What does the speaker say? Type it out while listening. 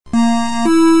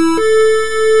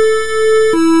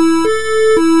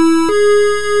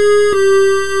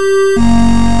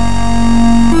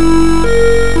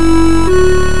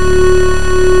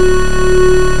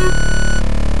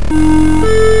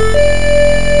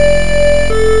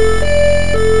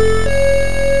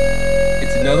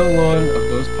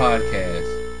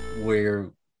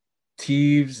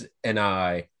and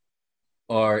I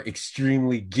are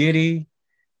extremely giddy,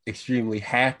 extremely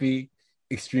happy,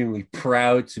 extremely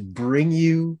proud to bring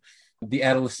you. The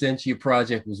Adolescentia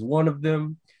Project was one of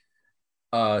them.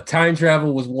 Time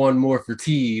travel was one more for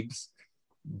Teebs,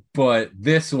 but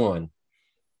this one,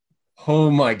 oh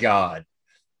my God.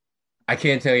 I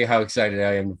can't tell you how excited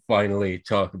I am to finally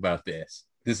talk about this.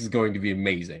 This is going to be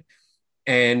amazing.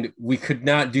 And we could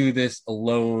not do this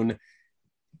alone.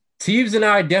 Teebs and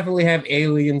I definitely have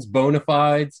aliens bona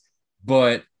fides,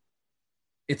 but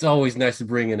it's always nice to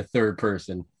bring in a third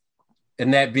person.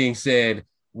 And that being said,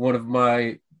 one of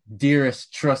my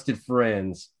dearest trusted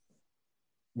friends,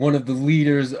 one of the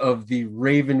leaders of the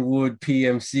Ravenwood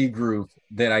PMC group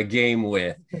that I game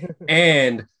with.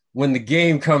 And when the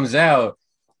game comes out,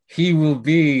 he will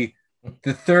be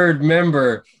the third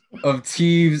member of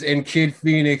Teebs and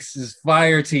KidPhoenix's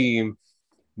fire team,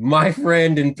 my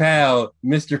friend and pal,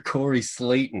 Mr. Corey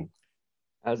Slayton.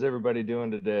 How's everybody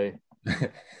doing today?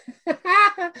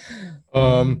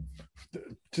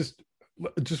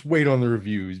 Just wait on the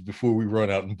reviews before we run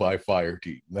out and buy Fire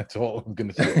Team. That's all I'm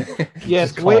gonna say.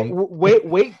 Yes,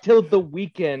 wait till the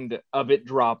weekend of it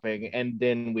dropping, and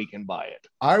then we can buy it.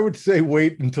 I would say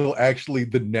wait until actually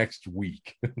the next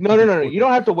week. No. You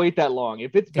don't have to wait that long.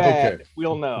 If it's bad, okay,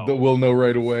 we'll know. We'll know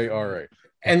right away. All right.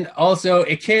 And also,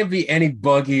 it can't be any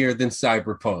buggier than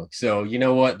Cyberpunk. So you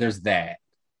know what? There's that.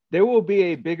 There will be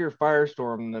a bigger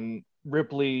firestorm than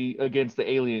Ripley against the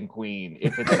Alien Queen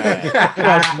if it's bad.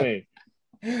 Trust me.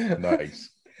 Nice.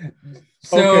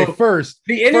 So okay, first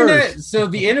the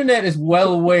internet is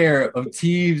well aware of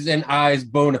Teebs and I's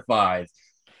bona fides.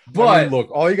 But I mean, look,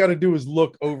 all you got to do is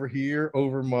look over here,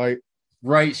 over my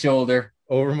right shoulder,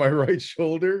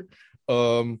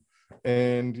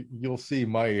 and you'll see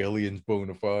my aliens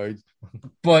bona fides.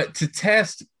 But to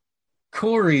test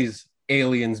Corey's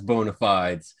aliens bona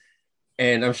fides,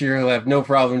 and I'm sure he'll have no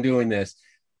problem doing this.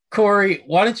 Corey,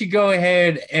 why don't you go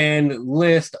ahead and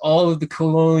list all of the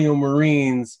Colonial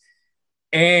Marines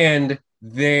and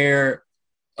their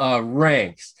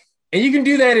ranks? And you can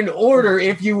do that in order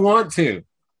if you want to.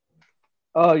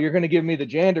 Oh, you're going to give me the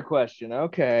Jander question.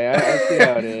 Okay, I see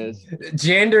how it is.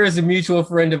 Jander is a mutual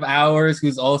friend of ours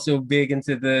who's also big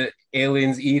into the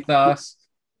aliens ethos.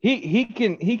 He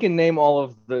can name all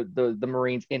of the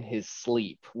Marines in his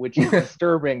sleep, which is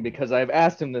disturbing because I've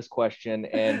asked him this question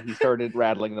and he started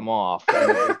rattling them off.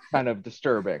 And it's kind of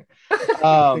disturbing.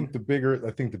 I think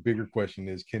the bigger question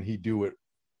is, can he do it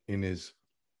in his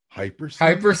hypersleep?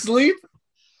 Hypersleep?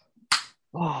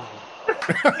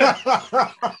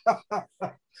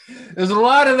 There's a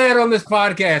lot of that on this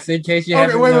podcast. In case you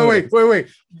haven't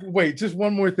wait. Just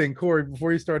one more thing, Corey.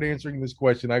 Before you start answering this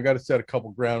question, I got to set a couple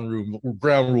ground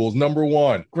rules. Number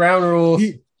one, ground rules: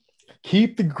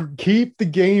 keep the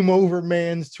game over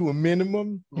mans to a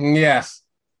minimum. Yes.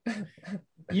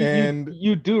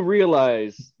 You do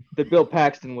realize that Bill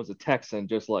Paxton was a Texan,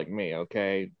 just like me.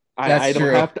 Okay, I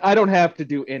don't have to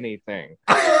do anything.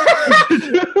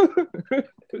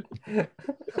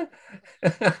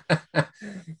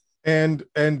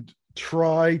 and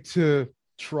try to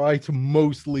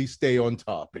mostly stay on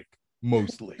topic.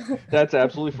 Mostly. That's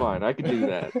absolutely fine. I can do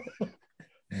that.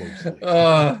 Mostly.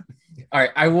 All right.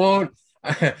 I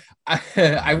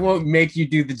won't make you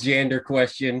do the Jander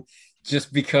question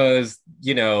just because,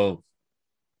 you know,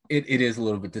 it is a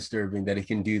little bit disturbing that he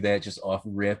can do that just off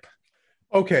rip.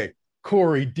 Okay.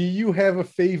 Corey, do you have a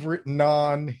favorite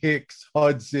non-Hicks,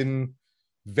 Hudson,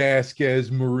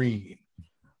 Vasquez Marine?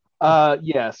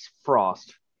 Yes,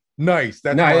 Frost. Nice.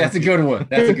 That's a good one.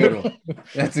 That's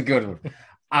a good one.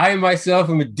 I myself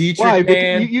am a Dietrich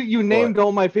fan. You named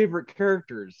all my favorite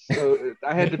characters, so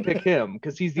I had to pick him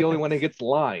because he's the only one that gets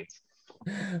lines.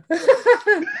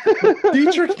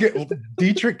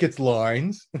 Dietrich gets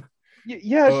lines.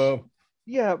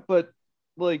 Yeah, but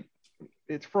like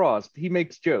it's Frost. He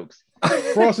makes jokes.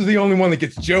 Frost is the only one that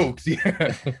gets jokes.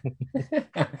 Yeah.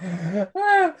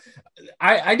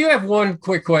 I do have one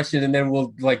quick question, and then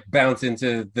we'll like bounce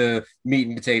into the meat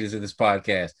and potatoes of this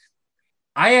podcast.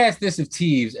 I asked this of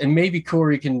Teebs, and maybe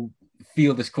Corey can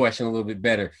feel this question a little bit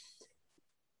better.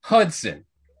 Hudson.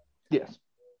 Yes.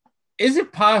 Is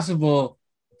it possible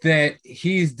that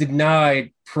he's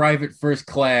denied private first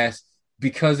class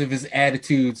because of his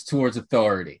attitudes towards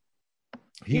authority?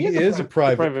 He is a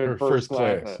private first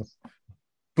class.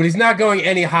 But he's not going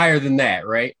any higher than that,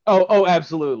 right? Oh,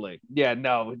 absolutely. Yeah,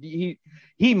 no.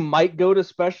 He might go to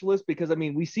specialist because, I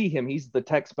mean, we see him. He's the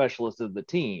tech specialist of the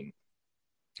team.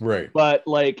 Right. But,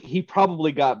 like, he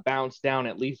probably got bounced down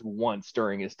at least once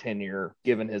during his tenure,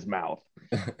 given his mouth.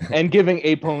 And giving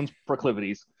Apone's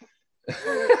proclivities.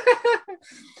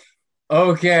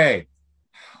 Okay.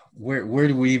 Where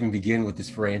do we even begin with this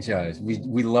franchise?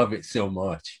 We love it so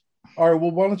much. All right,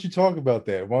 well, why don't you talk about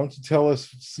that? Why don't you tell us,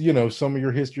 some of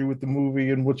your history with the movie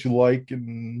and what you like?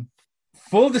 And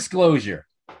Full disclosure,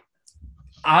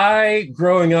 I,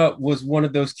 growing up, was one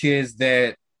of those kids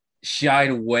that shied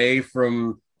away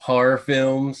from horror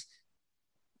films,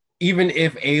 even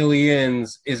if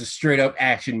Aliens is a straight up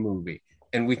action movie,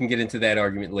 and we can get into that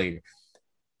argument later.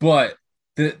 But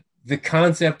the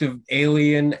concept of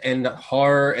alien and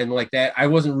horror and like that, I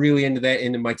wasn't really into that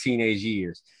into my teenage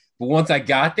years. But once I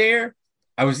got there,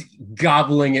 I was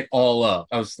gobbling it all up.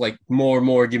 I was like,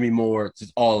 more, give me more,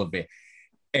 just all of it.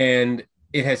 And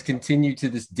it has continued to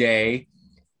this day.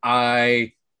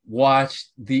 I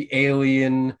watched the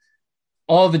Alien,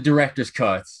 all the director's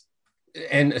cuts,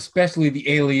 and especially the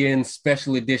Alien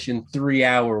Special Edition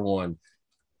 3-hour one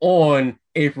on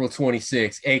April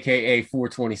 26th, aka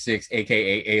 426,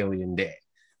 aka Alien Day.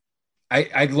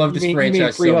 I love this franchise you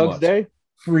mean Free so Hugs much. Day?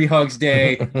 Free Hugs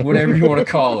Day, whatever you want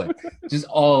to call it, just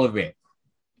all of it.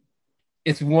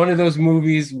 It's one of those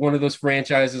movies, one of those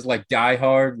franchises like Die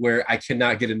Hard, where I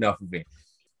cannot get enough of it.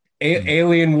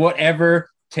 Alien, whatever,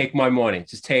 take my money,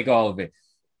 just take all of it.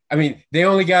 I mean, they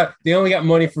only got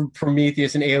money from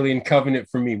Prometheus and Alien Covenant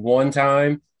from me one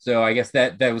time, so I guess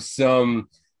that was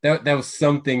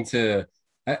something to.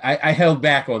 I held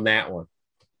back on that one.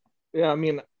 Yeah, I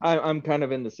mean, I'm kind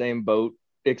of in the same boat,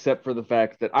 except for the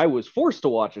fact that I was forced to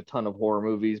watch a ton of horror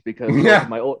movies because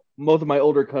most of my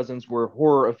older cousins were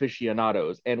horror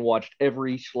aficionados and watched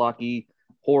every schlocky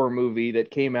horror movie that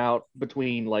came out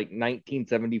between like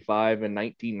 1975 and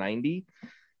 1990.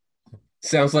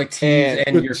 Sounds like Teebs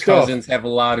and your cousins have a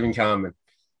lot in common.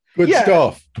 Good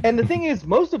stuff. And the thing is,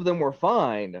 most of them were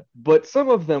fine, but some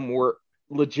of them were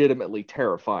legitimately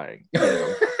terrifying.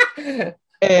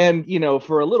 And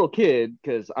for a little kid,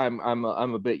 because I'm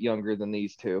a bit younger than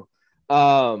these two.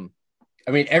 I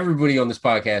mean, everybody on this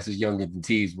podcast is younger than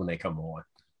Teebs when they come on.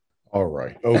 All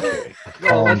right, okay.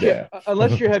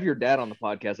 Unless you have your dad on the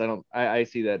podcast, I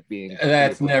see that being.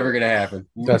 That's never gonna happen.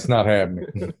 That's not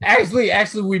happening.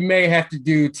 Actually, we may have to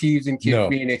do Teebs and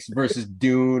KidPhoenix versus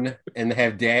Dune and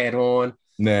have Dad on.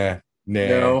 Nah.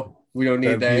 No, we don't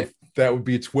need that. That would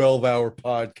be a 12-hour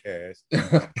podcast.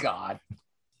 God.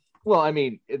 Well, I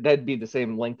mean, that'd be the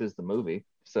same length as the movie.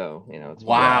 So, it's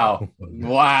wow.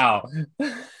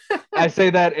 I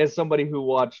say that as somebody who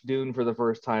watched Dune for the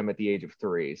first time at the age of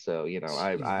 3. So,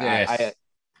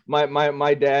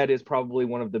 my dad is probably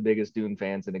one of the biggest Dune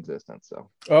fans in existence. So.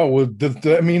 Oh, well, does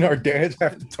that mean our dads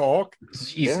have to talk?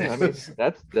 Jesus. Yeah, I mean,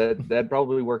 that'd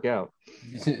probably work out.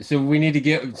 So we need to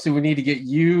get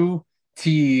you,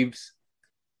 Teebs,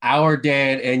 our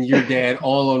dad, and your dad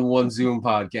all on one Zoom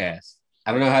podcast.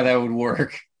 I don't know how that would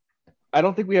work. I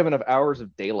don't think we have enough hours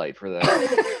of daylight for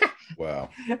that. Wow.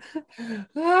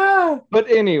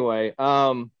 But anyway,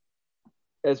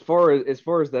 as far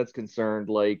as that's concerned,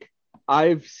 like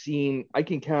I can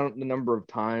count the number of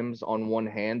times on one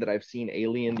hand that I've seen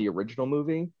Alien, the original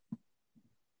movie,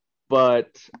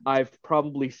 but I've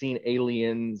probably seen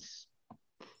Aliens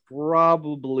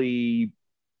probably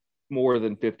more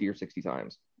than 50 or 60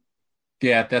 times.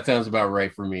 Yeah, that sounds about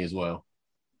right for me as well.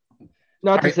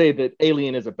 Not to say that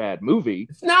Alien is a bad movie.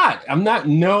 It's not.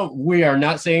 No, we are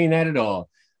not saying that at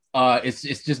all. It's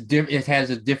just it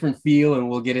has a different feel, and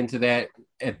we'll get into that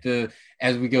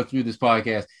as we go through this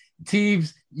podcast.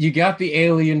 Teebs, you got the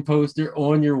Alien poster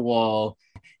on your wall.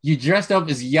 You dressed up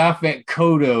as Yaphet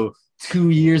Kotto 2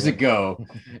 years ago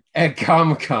at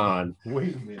Comic-Con.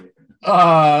 Wait a minute.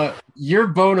 Your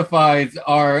bona fides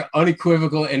are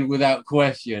unequivocal and without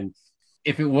question.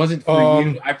 If it wasn't for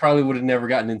you, I probably would have never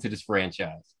gotten into this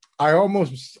franchise. I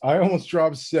almost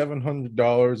dropped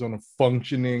 $700 on a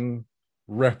functioning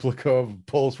replica of a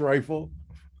pulse rifle.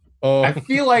 I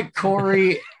feel like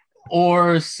Corey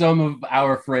or some of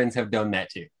our friends have done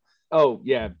that too. Oh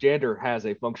yeah, Jander has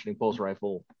a functioning pulse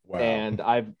rifle, wow. And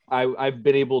I've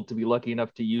been able to be lucky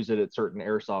enough to use it at certain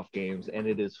airsoft games, and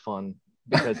it is fun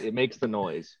because it makes the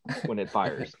noise when it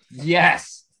fires.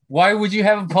 Yes. Why would you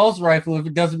have a pulse rifle if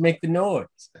it doesn't make the noise?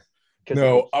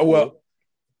 No, well,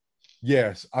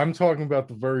 yes, I'm talking about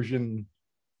the version.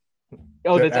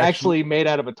 Oh, that's actually made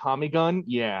out of a Tommy gun?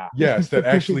 Yeah. Yes, that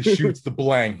actually shoots the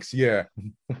blanks. Yeah.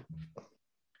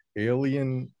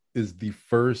 Alien is the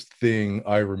first thing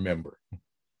I remember.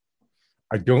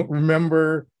 I don't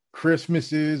remember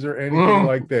Christmases or anything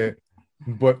like that,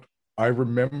 but I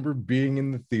remember being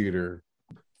in the theater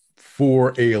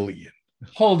for Alien.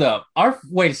 Hold up.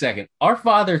 Wait a second. Our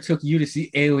father took you to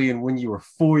see Alien when you were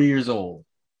 4 years old.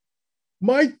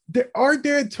 Our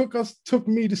dad took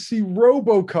me to see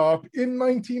RoboCop in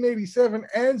 1987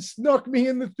 and snuck me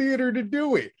in the theater to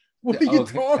do it. What are you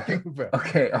Okay. talking about?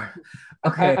 Okay.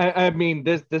 Okay. I mean,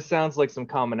 this sounds like some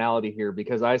commonality here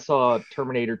because I saw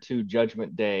Terminator 2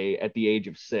 Judgment Day at the age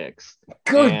of 6.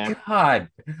 Good And God.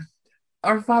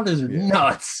 Our fathers are Yeah.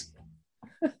 nuts.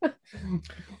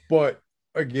 But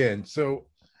again, so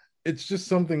it's just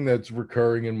something that's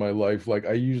recurring in my life. Like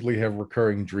I usually have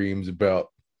recurring dreams about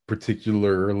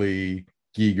particularly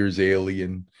Giger's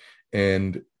Alien.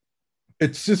 And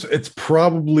it's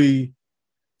probably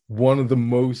one of the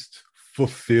most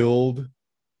fulfilled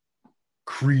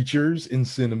creatures in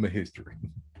cinema history.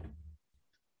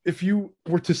 If you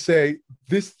were to say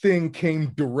this thing came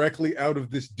directly out of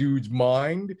this dude's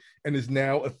mind and is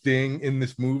now a thing in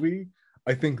this movie,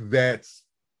 I think that's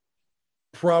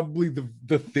probably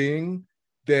the thing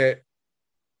that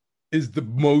is the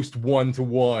most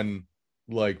one-to-one.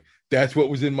 Like that's what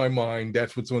was in my mind,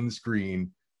 that's what's on the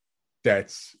screen,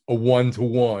 that's a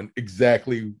one-to-one,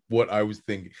 exactly what I was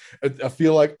thinking. I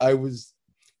feel like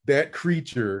that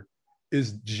creature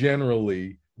is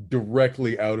generally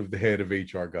directly out of the head of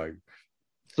HR Guy.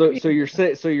 so you're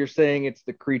saying it's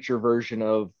the creature version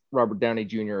of Robert Downey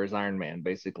Jr. as Iron Man,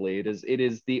 basically. It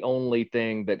is the only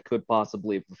thing that could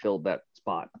possibly have fulfilled that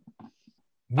spot.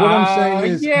 What I'm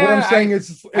saying is, Yeah,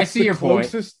 it's I see the your point.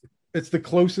 closest. It's the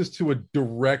closest to a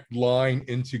direct line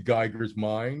into Geiger's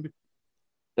mind.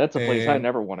 That's a place I And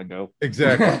never want to go.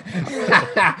 exactly.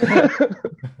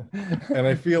 And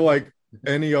I feel like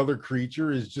any other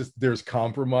creature is just there's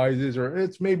compromises, or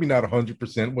it's maybe not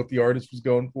 100% what the artist was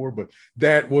going for, but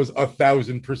that was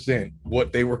 1,000%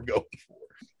 what they were going for.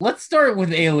 Let's start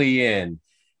with Alien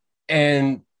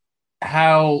and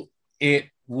how it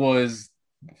was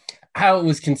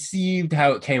conceived,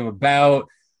 how it came about,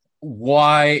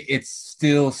 why it's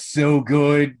still so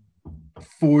good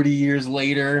 40 years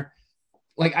later.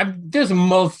 Like there's a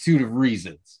multitude of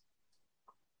reasons,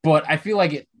 but I feel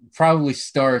like it probably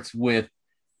starts with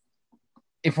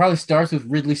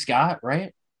Ridley Scott,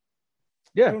 right?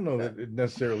 I don't know that it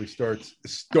necessarily starts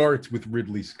with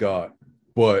Ridley Scott,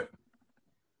 but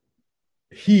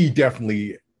he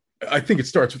definitely, I think it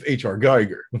starts with H.R.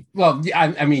 Geiger. Well,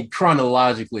 I mean,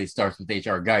 chronologically, it starts with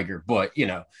H.R. Geiger, but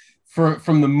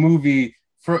from the movie,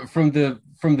 from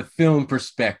the film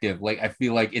perspective, like I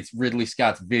feel like it's Ridley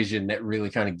Scott's vision that really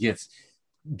kind of gets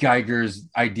Geiger's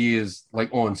ideas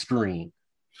like on screen.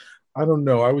 I don't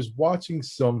know. I was watching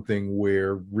something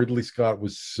where Ridley Scott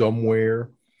was somewhere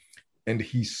and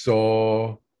he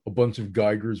saw a bunch of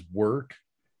Geiger's work,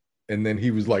 and then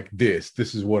he was like, "This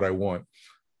is what I want."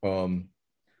 Well,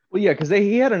 yeah, because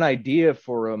he had an idea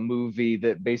for a movie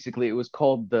that basically it was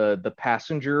called the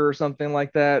Passenger or something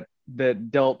like that, that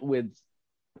dealt with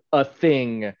a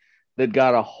thing that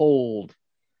got a hold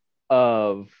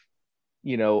of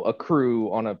a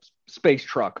crew on a space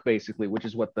truck, basically, which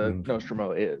is what the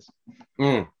Nostromo is.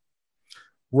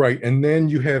 Right, and then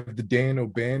you have the Dan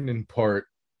O'Bannon part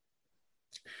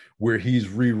where he's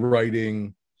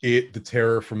rewriting the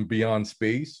Terror from Beyond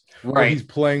Space. Right, he's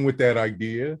playing with that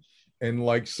idea, and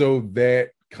like so that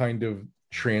kind of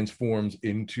transforms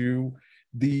into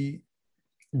the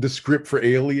script for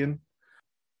Alien.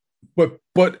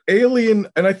 But Alien,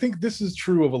 and I think this is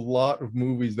true of a lot of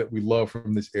movies that we love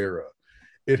from this era,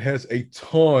 it has a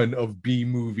ton of B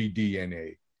movie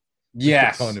DNA.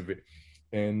 yes, a ton of it.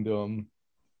 And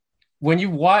when you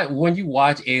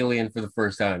watch Alien for the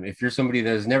first time, if you're somebody that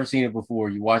has never seen it before,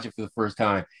 you watch it for the first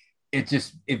time, it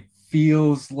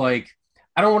feels like,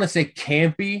 I don't want to say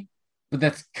campy, but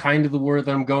that's kind of the word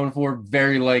that I'm going for.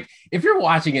 Very, like, if you're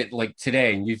watching it like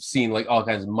today and you've seen like all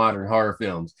kinds of modern horror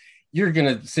films, you're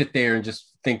gonna sit there and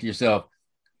just think to yourself,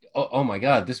 oh my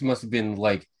God, this must have been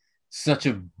like such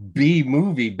a B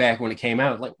movie back when it came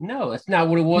out. Like, no, that's not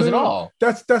what it was at all.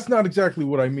 That's not exactly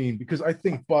what I mean, because I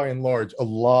think by and large, a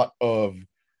lot of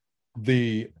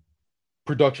the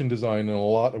production design and a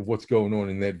lot of what's going on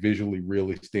in that visually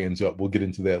really stands up. We'll get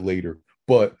into that later.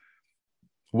 But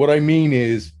what I mean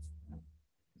is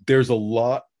there's a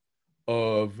lot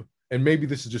of, and maybe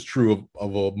this is just true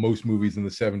of most movies in the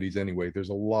 70s anyway, there's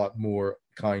a lot more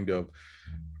kind of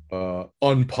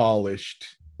unpolished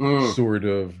sort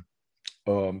of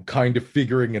kind of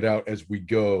figuring it out as we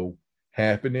go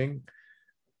happening.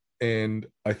 And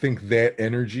I think that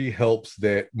energy helps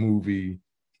that movie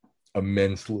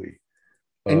immensely.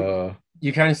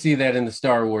 You kind of see that in the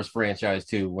Star Wars franchise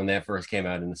too, when that first came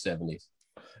out in the 70s.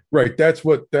 Right.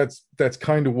 That's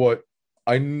kind of what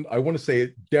I want to say.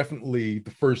 It definitely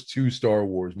the first two Star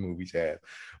Wars movies have.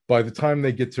 By the time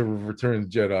they get to Return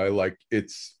of the Jedi, like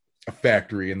it's a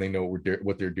factory and they know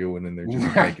what they're doing and they're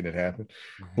just making it happen.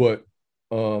 But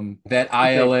that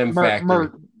ILM factory,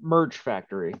 merch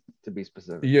factory, to be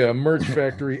specific. Yeah, merch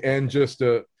factory, and just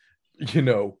you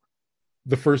know,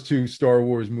 the first two Star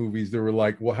Wars movies, they were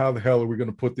like, well, how the hell are we going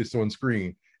to put this on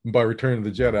screen? And by Return of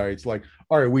the Jedi, it's like,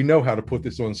 all right, we know how to put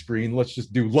this on screen. Let's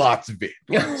just do lots of it.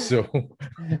 So,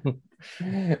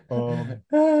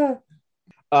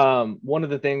 one of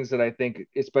the things that I think,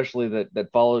 especially that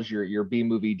follows your B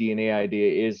movie DNA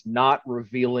idea, is not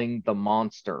revealing the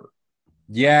monster.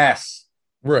 Yes.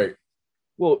 Right.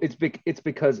 Well, it's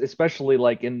because, especially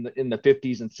like in the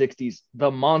 50s and 60s,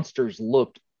 the monsters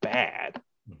looked bad.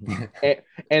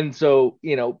 And so,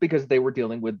 because they were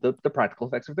dealing with the practical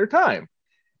effects of their time.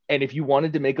 And if you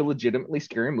wanted to make a legitimately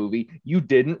scary movie, you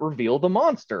didn't reveal the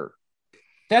monster.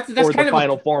 That's or kind the of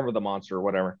final form of the monster or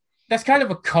whatever. That's kind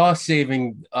of a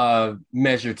cost-saving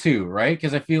measure too, right?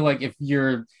 Because I feel like if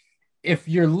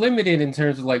you're limited in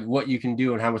terms of like what you can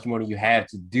do and how much money you have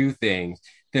to do things,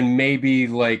 then maybe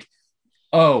like,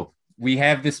 oh, we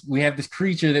have this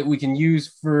creature that we can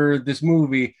use for this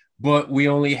movie, but we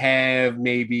only have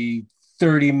maybe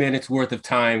 30 minutes worth of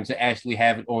time to actually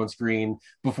have it on screen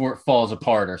before it falls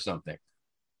apart or something.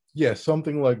 Yeah,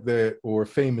 something like that. Or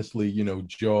famously,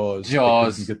 Jaws.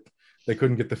 Jaws. They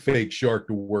couldn't get the fake shark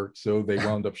to work, so they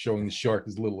wound up showing the shark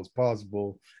as little as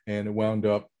possible, and it wound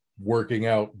up working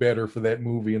out better for that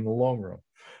movie in the long run.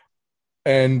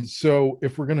 And so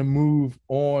if we're going to move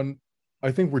on,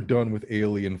 I think we're done with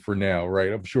Alien for now,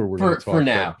 right? I'm sure we're going to talk for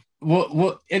now.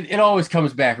 Well, it always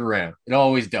comes back around. It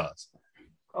always does.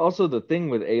 Also, the thing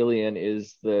with Alien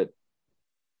is that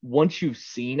once you've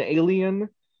seen Alien,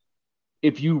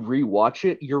 if you rewatch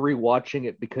it, you're rewatching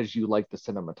it because you like the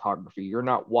cinematography. You're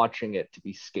not watching it to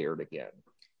be scared again.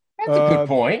 That's a good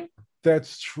point.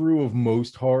 That's true of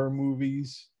most horror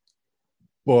movies,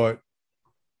 but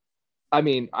I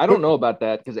mean, I don't know about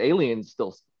that, because Alien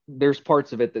still, there's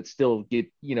parts of it that still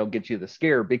get you the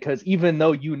scare, because even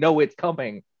though it's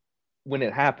coming, when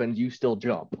it happens, you still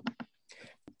jump.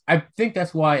 I think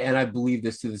that's why, and I believe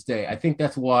this to this day, I think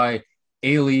that's why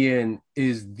Alien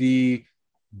is the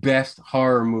best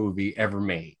horror movie ever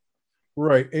made.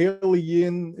 Right.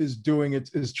 Alien is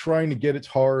trying to get its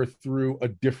horror through a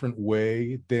different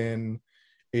way than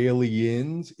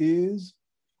Aliens is.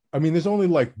 I mean, there's only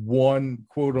like one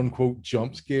quote unquote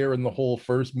jump scare in the whole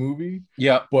first movie.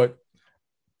 Yeah. But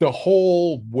the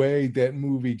whole way that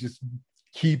movie just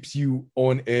keeps you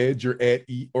on edge or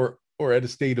at a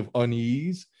state of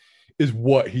unease is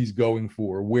what he's going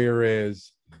for.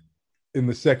 Whereas in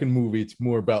the second movie, it's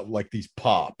more about like these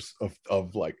pops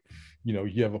of like,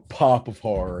 you have a pop of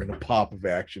horror and a pop of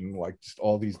action, like just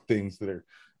all these things that are.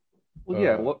 Well,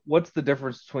 yeah. What's the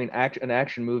difference between an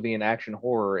action movie and action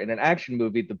horror? In an action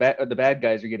movie, the bad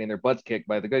guys are getting their butts kicked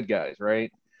by the good guys,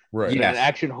 right? Right. Yes. In an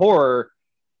action horror,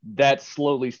 that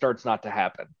slowly starts not to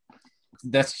happen.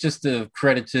 That's just a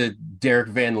credit to Derek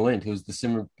Van Lint, who's the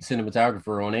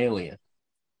cinematographer on Alien.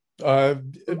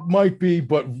 It might be,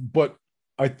 but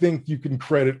I think you can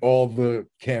credit all the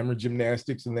camera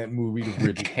gymnastics in that movie to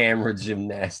Ridley. Camera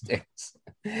gymnastics.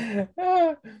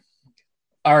 All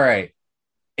right.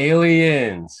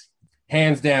 Aliens,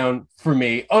 hands down for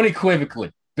me,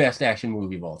 unequivocally, best action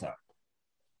movie of all time.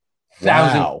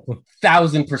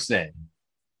 1,000%.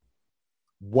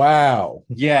 Wow.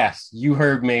 Yes, you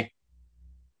heard me.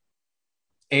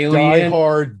 Alien. Die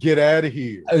Hard, get out of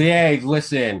here. Yeah,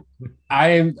 listen, I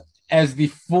am as the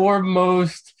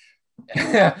foremost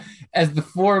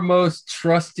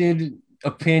trusted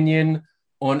opinion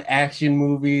on action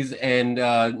movies and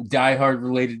Die Hard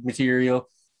related material.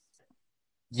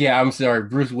 Yeah, I'm sorry.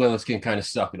 Bruce Willis can kind of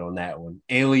suck it on that one.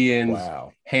 Aliens,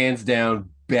 wow. Hands down,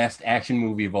 best action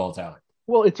movie of all time.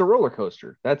 Well, it's a roller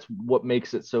coaster. That's what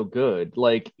makes it so good.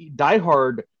 Like, Die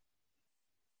Hard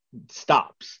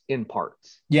stops in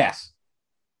parts. Yes.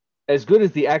 As good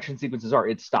as the action sequences are,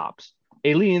 it stops.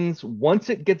 Aliens, once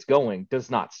it gets going, does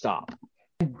not stop.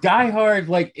 Die Hard,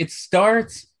 like, it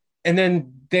starts, and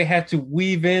then they have to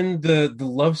weave in the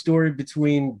love story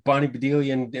between Bonnie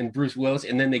Bedelia and Bruce Willis,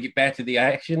 and then they get back to the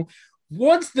action.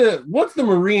 Once the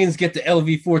Marines get to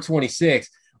LV-426,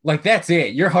 like, that's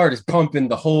it. Your heart is pumping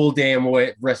the whole damn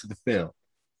way rest of the film.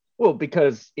 Well,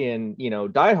 because in,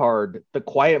 Die Hard, the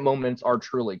quiet moments are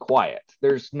truly quiet.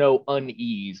 There's no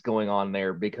unease going on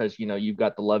there because, you've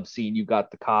got the love scene, you've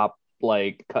got the cop,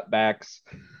 like, cutbacks,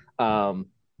 all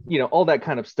that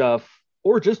kind of stuff,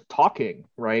 or just talking,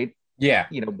 right? Yeah.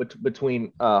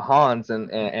 Between Hans and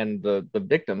the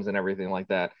victims and everything like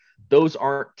that. Those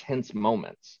aren't tense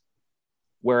moments.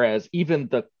 Whereas even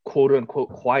the quote unquote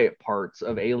quiet parts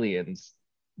of Aliens,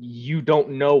 you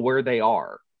don't know where they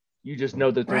are. You just know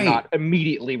that they're not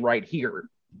immediately right here.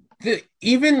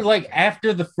 Even like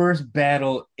after the first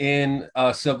battle in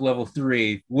Sublevel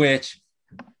 3, which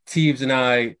Teebs and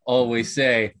I always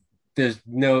say, there's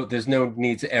no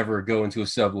need to ever go into a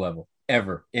sub level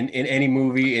ever in any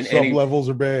movie Sub levels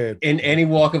are bad. in any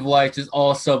walk of life. Just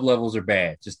all sub levels are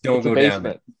bad. Just don't It's a go down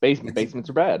there. Basements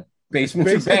are bad.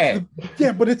 Basements are bad.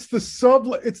 Yeah, but it's the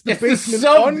It's the basement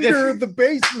sub- under the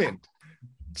basement.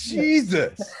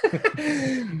 Jesus.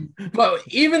 But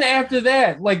even after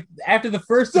that, like after the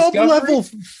first Sub discovery, level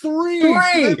 3.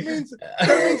 That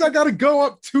means I gotta go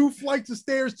up 2 flights of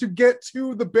stairs to get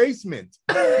to the basement.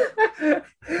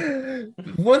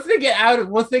 once they get out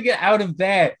of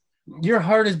that, your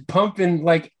heart is pumping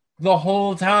like the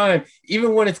whole time.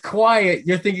 Even when it's quiet,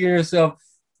 you're thinking to yourself,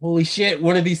 holy shit,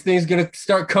 when are these things gonna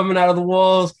start coming out of the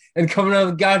walls and coming out of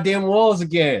the goddamn walls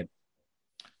again?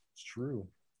 It's true.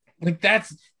 Like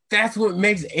that's what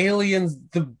makes Aliens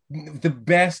the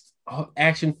best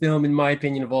action film in my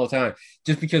opinion of all time.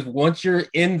 Just because once you're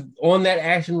on that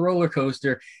action roller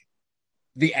coaster,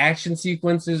 the action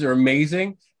sequences are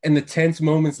amazing, and the tense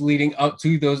moments leading up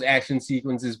to those action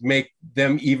sequences make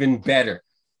them even better.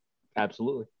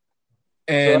 Absolutely.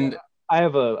 And so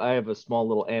I have a small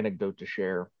little anecdote to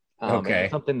share. Okay.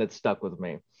 It's something that stuck with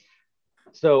me.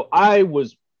 So I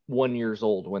was 1 year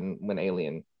old when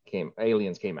Aliens came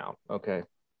out. Okay.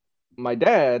 My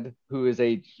dad, who is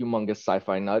a humongous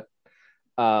sci-fi nut,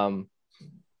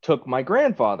 took my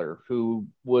grandfather, who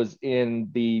was in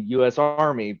the U.S.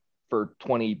 Army for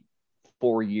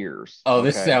 24 years. Oh,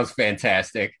 this sounds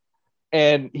fantastic.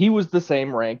 And he was the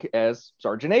same rank as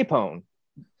Sergeant Apone.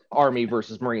 Army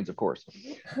versus Marines, of course.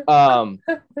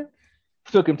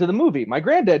 Took him to the movie. My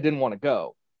granddad didn't want to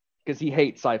go because he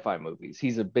hates sci-fi movies. He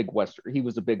was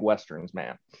a big Westerns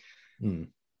man.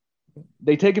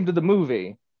 They take him to the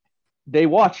movie. They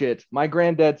watch it. My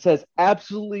granddad says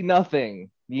absolutely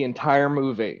nothing the entire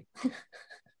movie.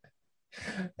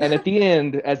 And at the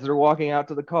end, as they're walking out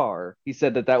to the car, he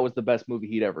said that was the best movie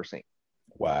he'd ever seen.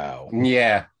 Wow.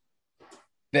 Yeah.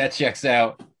 That checks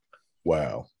out.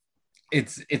 Wow.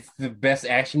 It's the best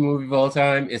action movie of all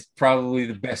time. It's probably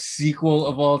the best sequel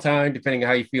of all time, depending on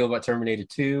how you feel about Terminator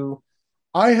 2.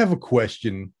 I have a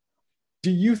question.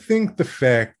 Do you think the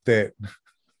fact that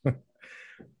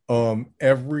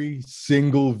every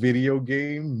single video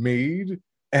game made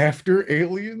after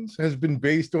Aliens has been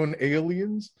based on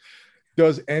aliens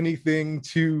does anything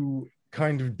to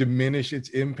kind of diminish its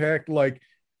impact? Like,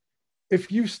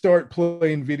 if you start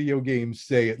playing video games,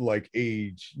 say at like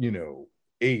age,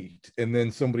 8, and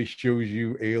then somebody shows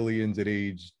you Aliens at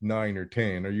age 9 or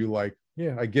 10, are you like,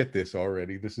 yeah, I get this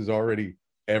already? This is already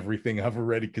everything I've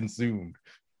already consumed.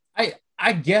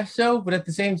 I guess so, but at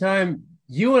the same time,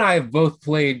 you and I have both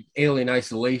played Alien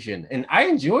Isolation, and I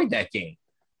enjoyed that game.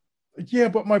 Yeah,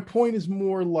 but my point is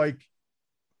more like,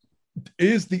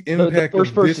 is the impact the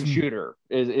first of person this shooter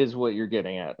is what you're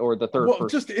getting at, or the third person?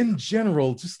 Just in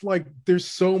general, just like there's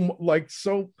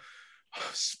so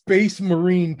space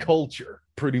marine culture,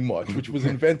 pretty much, which was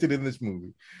invented in this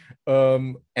movie,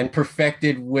 and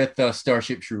perfected with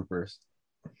Starship Troopers,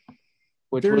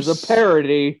 which was a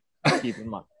parody. Keep in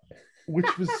mind,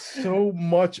 which was so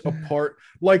much a part.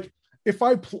 Like, if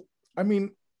I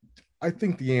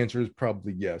think the answer is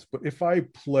probably yes, but if I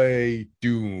play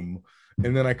Doom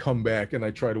and then I come back and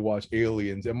I try to watch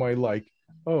Aliens, am I like,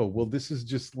 oh, well, this is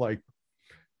just like,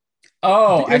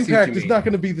 the impact is not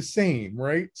going to be the same,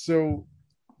 right? So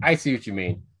I see what you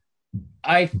mean.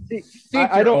 I think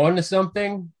you're on to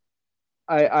something.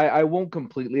 I won't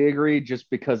completely agree, just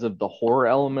because of the horror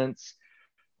elements.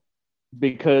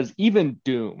 Because even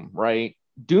Doom, right?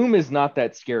 Doom is not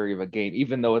that scary of a game,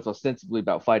 even though it's ostensibly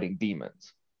about fighting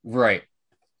demons. Right.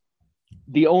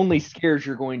 The only scares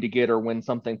you're going to get are when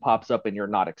something pops up and you're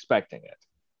not expecting it.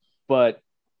 But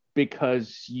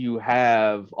because you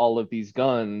have all of these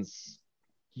guns,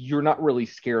 you're not really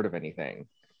scared of anything.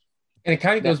 And it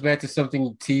kind of goes back to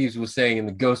something Teebs was saying in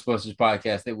the Ghostbusters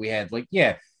podcast that we had. Like,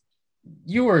 yeah,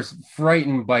 you were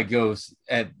frightened by ghosts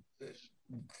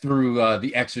through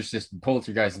The Exorcist and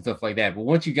Poltergeist and stuff like that. But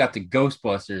once you got to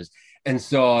Ghostbusters and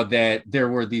saw that there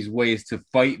were these ways to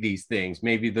fight these things,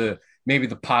 maybe the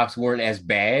pops weren't as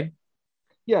bad.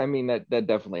 Yeah, I mean, that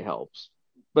definitely helps.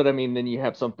 But I mean, then you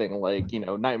have something like,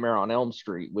 Nightmare on Elm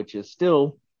Street, which is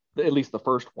still, at least the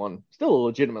first one, still a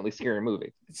legitimately scary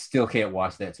movie. Still can't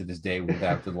watch that to this day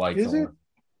without the lights on. It?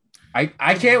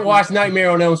 I can't watch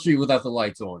Nightmare on Elm Street without the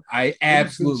lights on. I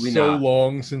absolutely not. So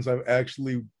long since I've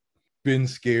actually been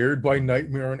scared by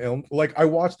Nightmare on Elm. Like, I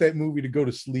watched that movie to go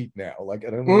to sleep now. Like,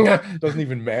 I don't know, it doesn't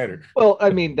even matter. Well,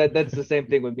 I mean, that's the same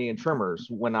thing with me and Tremors.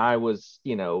 When I was,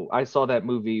 I saw that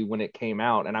movie when it came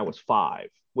out and I was 5.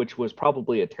 which was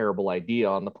probably a terrible idea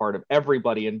on the part of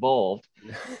everybody involved.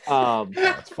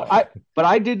 That's fine. But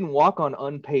I didn't walk on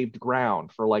unpaved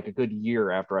ground for like a good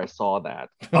year after I saw that.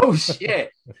 Oh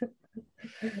shit!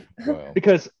 Wow.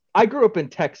 Because I grew up in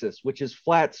Texas, which is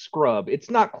flat scrub. It's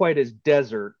not quite as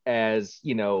desert as,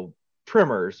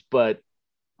 Tremors, but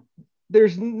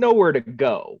there's nowhere to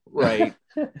go, right?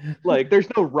 Like there's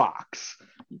no rocks.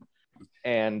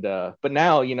 And but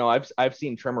now, I've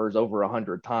seen Tremors over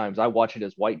 100 times. I watch it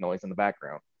as white noise in the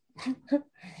background.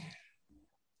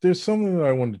 There's something that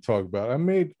I wanted to talk about.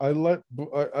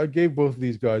 I gave both of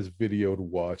these guys a video to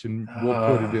watch, and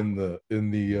we'll put it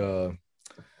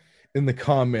in the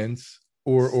comments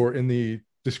or in the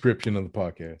description of the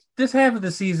podcast. This half of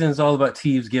the season is all about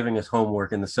Teebs giving us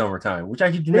homework in the summertime, which I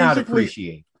do not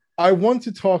appreciate. I want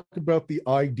to talk about the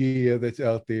idea that's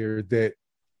out there that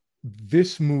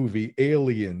this movie,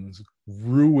 Aliens,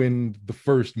 ruined the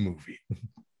first movie.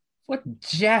 What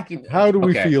Jack? How do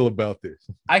we feel about this?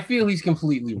 I feel he's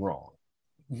completely wrong.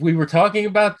 We were talking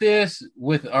about this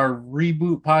with our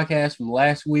reboot podcast from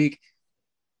last week.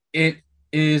 It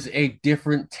is a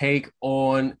different take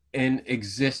on an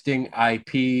existing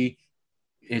IP.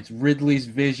 It's Ridley's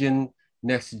vision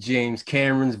next to James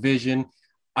Cameron's vision.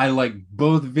 I like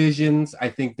both visions. I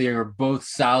think they are both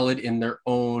solid in their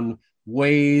own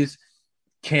ways.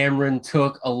 Cameron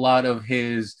took a lot of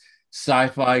his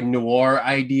sci-fi noir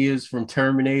ideas from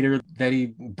Terminator that he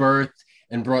birthed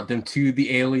and brought them to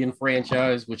the Alien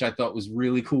franchise, which I thought was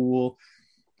really cool.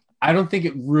 I don't think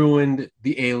it ruined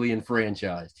the Alien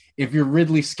franchise. If you're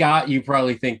Ridley Scott, you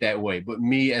probably think that way. But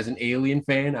me, as an Alien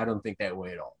fan, I don't think that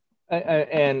way at all.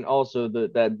 And also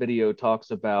that video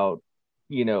talks about,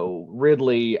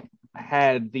 Ridley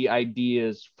had the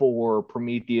ideas for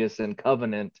Prometheus and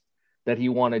Covenant that he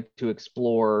wanted to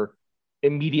explore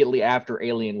immediately after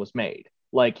Alien was made.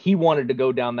 Like he wanted to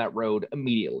go down that road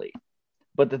immediately.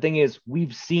 But the thing is,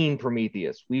 we've seen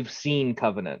Prometheus, we've seen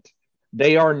Covenant.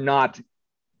 They are not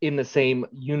in the same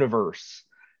universe,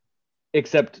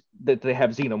 except that they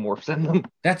have xenomorphs in them.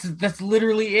 That's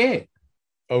literally it.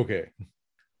 Okay.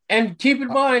 And keep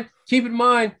in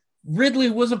mind, Ridley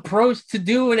was approached to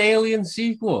do an Alien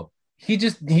sequel. He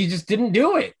just didn't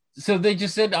do it. So they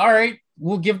just said, all right,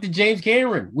 we'll give it to James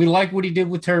Cameron. We like what he did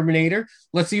with Terminator.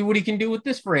 Let's see what he can do with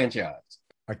this franchise.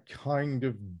 I kind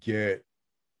of get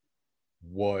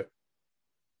what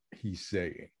he's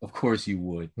saying. Of course you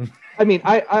would. I mean,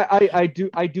 I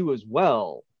do as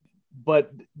well.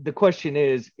 But the question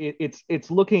is,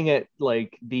 it's looking at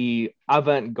like the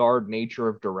avant-garde nature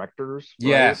of directors. Right?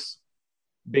 Yes.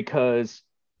 Because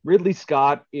Ridley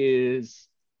Scott is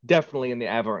definitely in the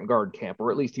avant-garde camp,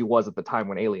 or at least he was at the time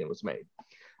when Alien was made.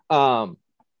 And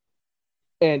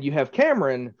you have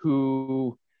Cameron,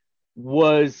 who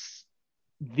was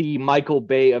the Michael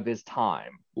Bay of his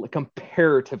time,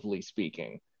 comparatively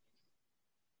speaking.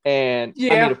 And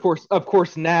yeah. I mean, of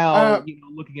course, now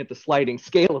looking at the sliding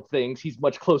scale of things, he's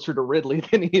much closer to Ridley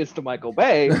than he is to Michael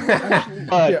Bay.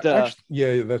 But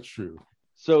yeah, that's true.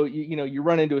 So you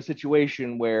run into a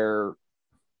situation where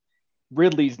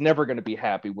Ridley's never going to be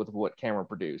happy with what Cameron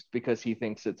produced because he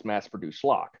thinks it's mass-produced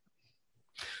schlock.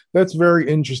 That's very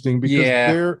interesting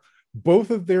because both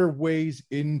of their ways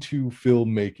into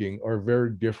filmmaking are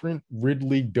very different.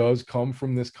 Ridley does come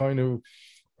from this kind of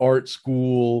art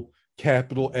school,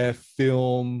 capital F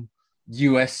film,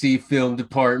 USC film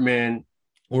department,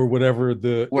 or whatever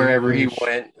wherever he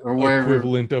went, or wherever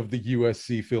equivalent of the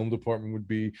USC film department would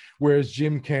be. Whereas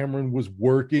Jim Cameron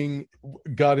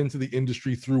got into the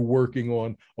industry through working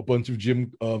on a bunch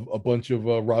of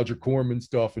Roger Corman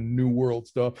stuff and New World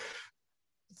stuff.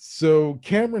 So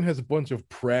Cameron has a bunch of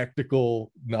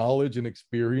practical knowledge and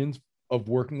experience of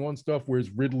working on stuff, whereas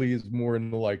Ridley is more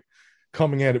in the like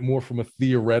coming at it more from a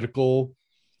theoretical.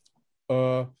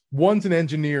 One's an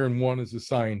engineer and one is a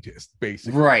scientist,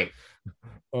 basically. Right.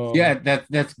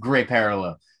 That's great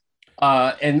parallel.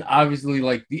 And obviously,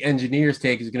 like the engineer's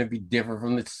take is going to be different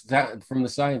from the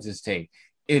scientist's take.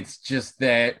 It's just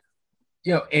that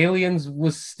Aliens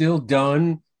was still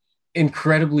done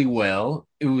incredibly well.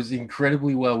 It was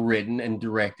incredibly well written and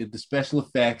directed. The special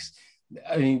effects,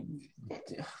 I mean,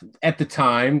 at the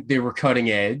time they were cutting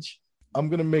edge. I'm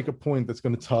going to make a point that's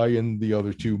going to tie in the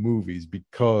other two movies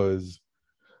because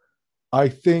I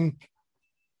think,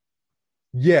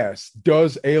 yes,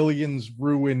 does Aliens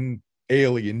ruin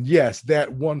Alien? Yes,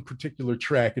 that one particular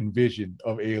track and vision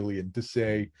of Alien to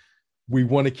say, we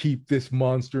want to keep this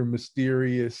monster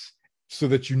mysterious so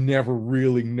that you never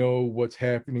really know what's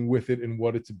happening with it and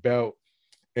what it's about.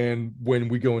 And when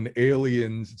we go into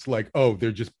Aliens, it's like, oh,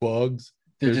 they're just bugs.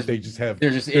 They're just insects.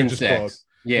 Just bugs.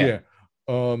 Yeah.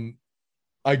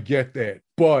 I get that.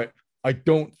 but I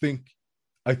don't think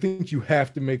I think you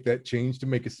have to make that change to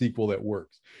make a sequel that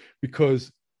works.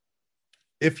 Because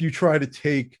if you try to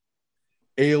take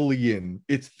Alien,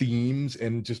 its themes,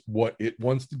 and just what it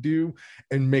wants to do,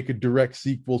 and make a direct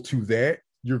sequel to that,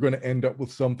 you're going to end up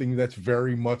with something that's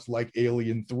very much like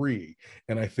Alien 3.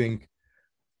 And I think,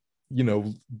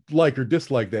 like or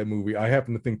dislike that movie, I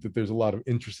happen to think that there's a lot of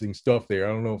interesting stuff there. I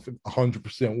don't know if it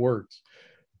 100% works,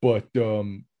 but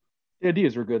the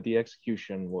ideas were good. The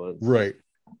execution was right.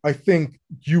 I think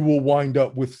you will wind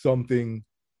up with something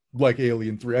like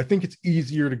Alien 3. I think it's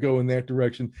easier to go in that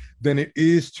direction than it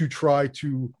is to try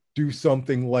to do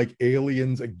something like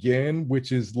Aliens again,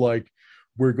 which is like,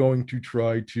 we're going to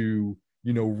try to,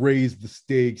 raise the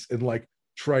stakes and like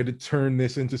try to turn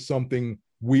this into something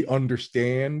we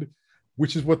understand,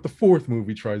 which is what the fourth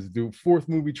movie tries to do. Fourth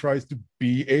movie tries to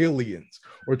be Aliens,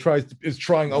 or is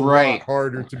trying a lot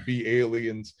harder to be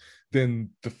Aliens than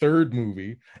the third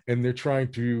movie. And they're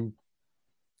trying to,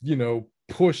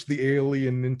 push the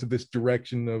alien into this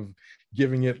direction of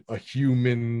giving it a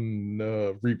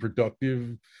human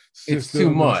reproductive system. It's too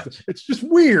much. It's just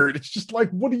weird. It's just like,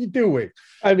 what are you doing?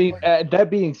 I mean, that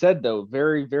being said, though,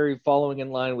 very, very following in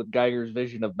line with Geiger's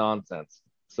vision of nonsense.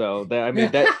 So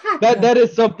that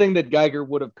is something that Geiger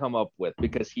would have come up with,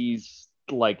 because he's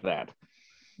like that.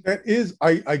 That is,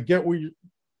 I get what you.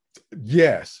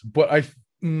 Yes, but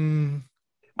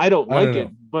I don't like it,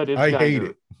 but it's I Geiger. hate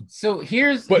it. So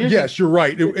yes, you're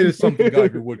right. It is something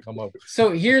Geiger would come up with.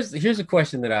 So here's a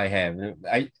question that I have.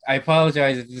 I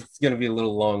apologize if it's going to be a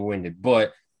little long-winded,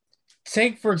 but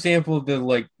take, for example, the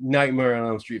like Nightmare on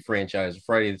Elm Street franchise,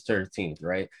 Friday the 13th,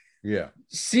 right? Yeah.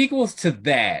 Sequels to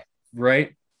that,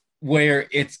 right? Where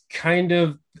it's kind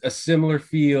of a similar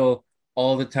feel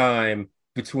all the time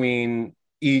between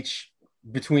each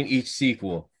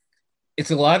sequel.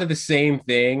 It's a lot of the same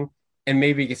thing, and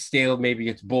maybe it gets stale, maybe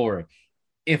it's boring.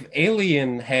 If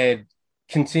Alien had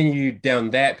continued down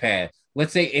that path,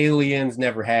 let's say Aliens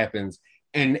never happens,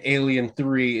 and Alien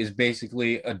 3 is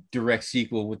basically a direct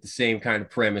sequel with the same kind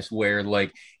of premise where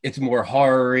like it's more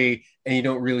horror-y and you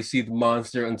don't really see the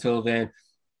monster until then,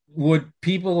 would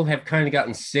people have kind of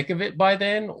gotten sick of it by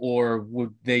then, or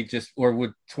would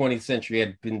 20th Century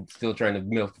had been still trying to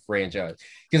milk the franchise?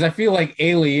 Because I feel like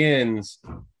Aliens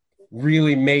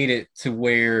really made it to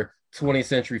where 20th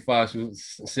Century Fox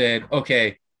said,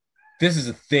 okay, this is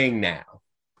a thing now.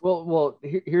 Well,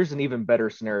 here's an even better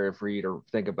scenario for you to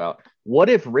think about. What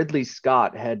if Ridley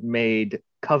Scott had made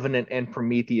Covenant and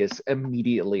Prometheus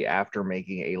immediately after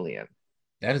making Alien?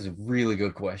 That is a really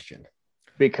good question.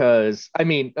 Because, I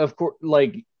mean, of course,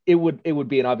 like it would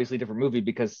be an obviously different movie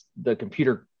because the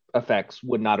computer effects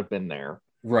would not have been there.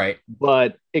 Right.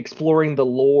 But exploring the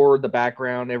lore, the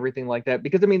background, everything like that.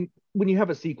 Because, I mean, when you have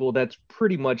a sequel, that's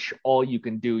pretty much all you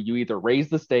can do. You either raise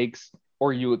the stakes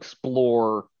or you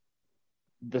explore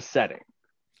the setting.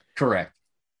 Correct.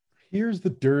 Here's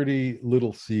the dirty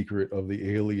little secret of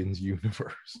the Aliens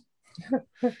universe.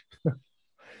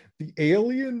 The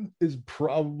alien is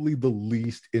probably the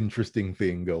least interesting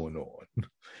thing going on.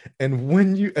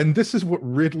 And this is what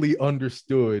Ridley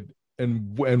understood,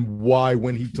 and why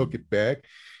when he took it back,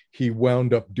 he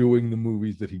wound up doing the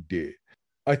movies that he did.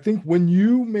 I think when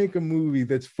you make a movie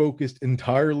that's focused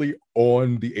entirely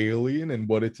on the alien and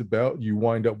what it's about, you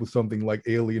wind up with something like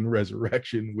Alien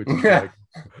Resurrection, which is like,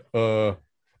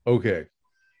 okay.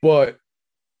 But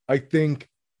I think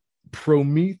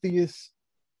Prometheus,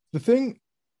 the thing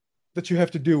that you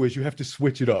have to do is you have to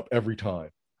switch it up every time.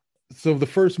 So the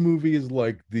first movie is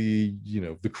like the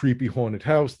creepy haunted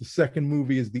house. The second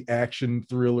movie is the action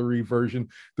thrillery version.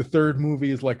 The third movie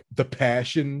is like the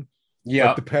passion. Yeah,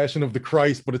 like the Passion of the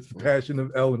Christ, but it's the Passion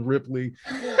of Ellen Ripley.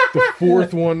 The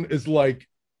fourth one is like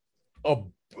a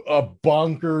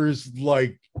bonkers,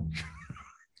 like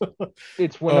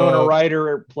it's Winona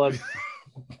Ryder plus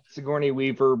Sigourney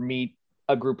Weaver meet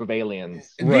a group of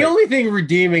aliens. The only thing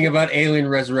redeeming about Alien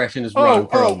Resurrection is Ron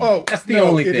Perlman. That's the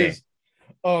only thing.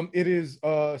 It is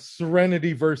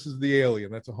Serenity versus the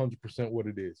Alien. That's 100% what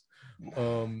it is.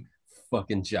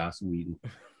 Fucking Joss Whedon.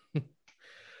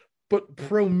 But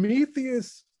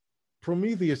Prometheus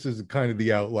is kind of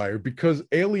the outlier because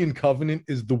Alien Covenant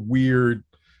is the weird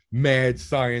mad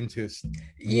scientist.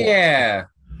 Yeah.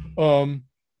 The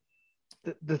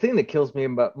thing that kills me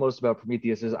most about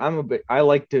Prometheus is I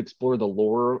like to explore the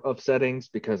lore of settings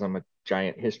because I'm a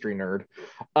giant history nerd.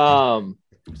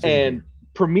 And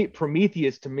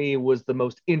Prometheus to me was the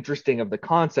most interesting of the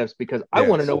concepts because I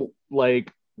want to know,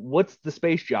 like, what's the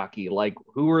space jockey? Like,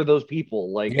 who are those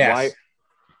people? Like, why?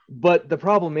 But the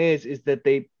problem is that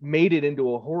they made it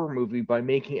into a horror movie by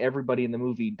making everybody in the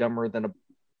movie dumber than a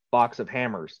box of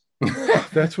hammers.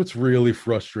 That's what's really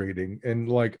frustrating. And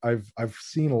like I've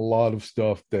seen a lot of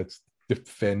stuff that's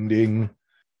defending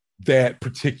that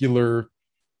particular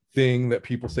thing that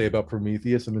people say about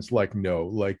Prometheus, and it's like, no,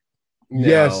 like,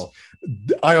 yes, No.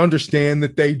 I understand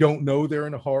that they don't know they're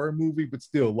in a horror movie, but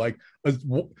still, like,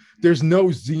 there's no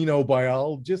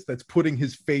xenobiologist that's putting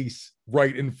his face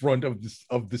right in front of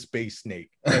the space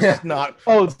snake. That's just not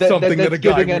something that a guy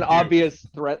giving would an do. obvious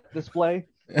threat display.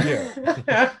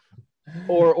 Yeah.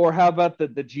 Or how about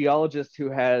the geologist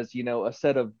who has, a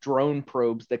set of drone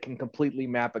probes that can completely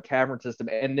map a cavern system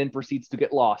and then proceeds to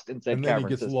get lost in said And then he cavern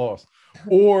gets system. lost.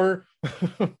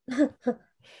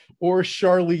 Or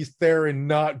Charlize Theron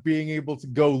not being able to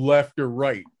go left or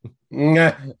right.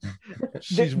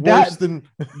 She's worse than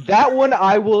that one.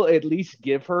 I will at least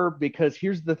give her, because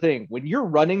here's the thing: when you're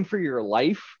running for your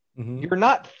life, you're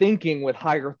not thinking with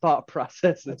higher thought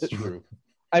processes. That's true.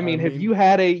 I mean, have you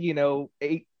had a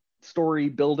 8-story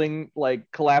building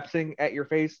like collapsing at your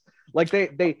face? Like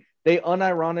they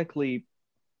unironically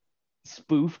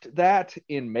spoofed that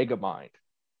in Megamind,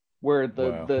 where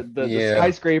the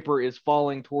skyscraper is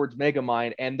falling towards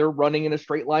Megamind and they're running in a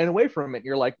straight line away from it. And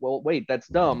you're like, well, wait, that's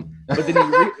dumb.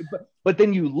 But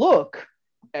then you look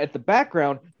at the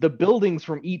background, the buildings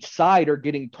from each side are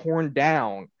getting torn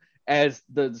down as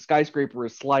the skyscraper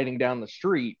is sliding down the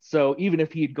street. So even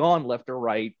if he had gone left or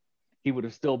right, he would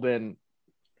have still been.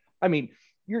 I mean,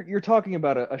 you're talking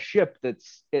about a ship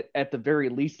that's at the very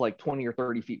least like 20 or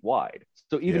 30 feet wide.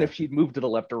 So even if she'd moved to the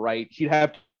left or right, she'd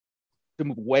have to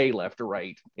move way left or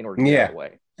right in order to get out of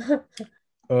the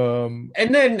way.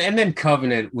 And then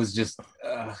Covenant was just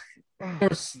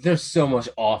there's so much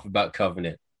off about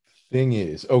Covenant. Thing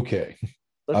is, okay,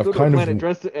 let's go to a planet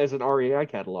dressed as an REI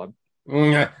catalog.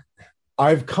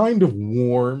 I've kind of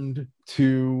warmed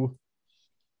to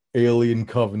Alien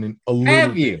Covenant a little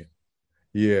Have you? bit.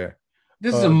 Yeah.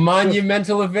 This is a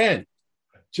monumental event.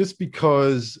 Just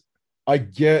because I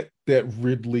get that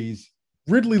Ridley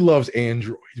loves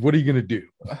androids. What are you gonna do?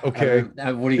 Okay. What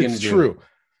are you gonna do? It's true.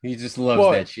 He just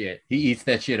loves that shit. He eats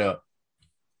that shit up.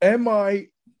 Am I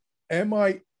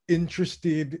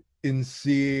interested in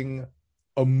seeing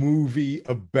a movie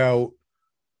about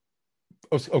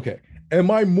am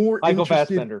I more Michael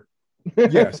interested? Fassbender.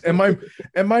 Yes. Am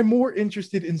I more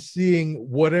interested in seeing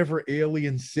whatever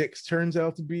Alien 6 turns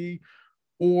out to be,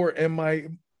 or am I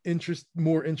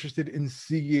more interested in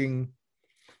seeing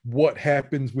what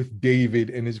happens with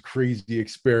David and his crazy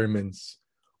experiments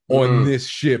on this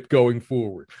ship going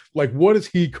forward? Like, what is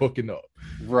he cooking up?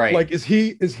 Right. Like, is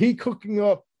he cooking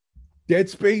up Dead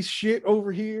Space shit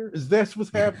over here? Is that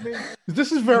what's happening?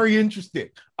 This is very interesting.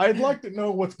 I'd like to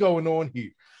know what's going on here.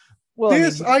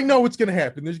 Well, I know what's going to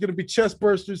happen. There's going to be chest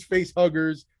bursters, face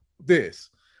huggers. This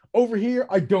over here,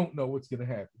 I don't know what's going to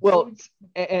happen. Well,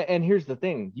 and here's the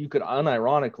thing: you could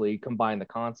unironically combine the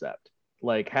concept,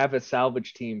 like have a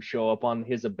salvage team show up on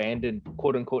his abandoned,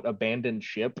 quote unquote, abandoned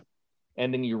ship,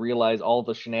 and then you realize all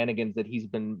the shenanigans that he's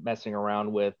been messing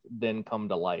around with then come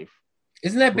to life.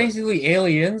 Isn't that basically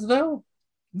Aliens, though?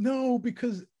 No,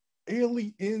 because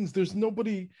Aliens, there's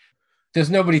nobody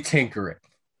tinkering.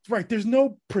 Right. There's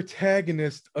no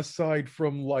protagonist aside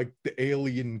from like the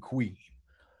alien queen.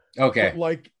 Okay. But,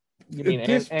 like, you mean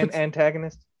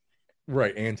antagonist?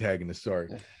 Right, antagonist. Sorry.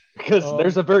 Because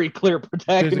there's a very clear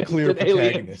protagonist. There's a clear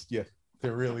protagonist. Yeah,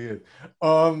 there really is.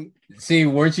 See,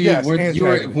 weren't you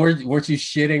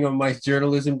shitting on my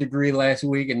journalism degree last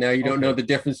week, and now you don't know the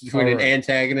difference between an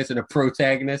antagonist and a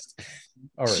protagonist?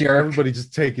 All right, everybody,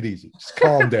 just take it easy. Just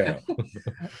calm down.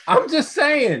 I'm just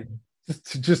saying.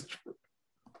 Just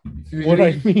what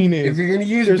I mean is, if you're going to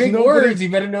use big words,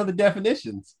 you better know the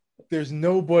definitions. There's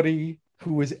nobody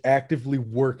who is actively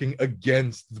working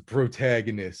against the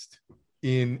protagonist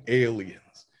in Aliens.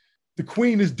 The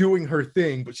queen is doing her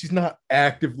thing, but she's not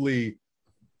actively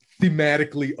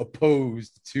thematically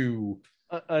opposed to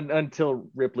until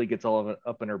Ripley gets all of it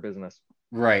up in her business.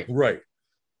 Right.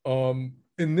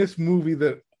 In this movie,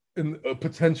 in a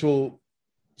potential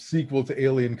sequel to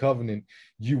Alien Covenant,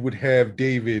 you would have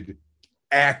David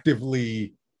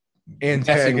actively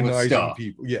antagonizing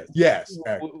people. Yes.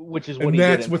 Which is what he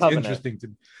did in what's Covenant. Interesting to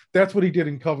me. That's what he did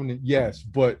in Covenant. Yes,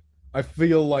 but I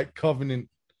feel like Covenant,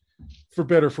 for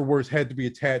better or for worse, had to be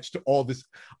attached to all this.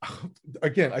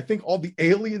 Again, I think all the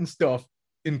alien stuff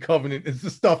in Covenant is the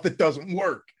stuff that doesn't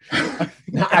work.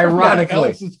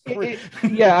 Ironically.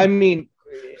 I mean,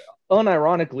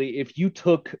 unironically, if you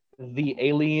took the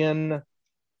Alien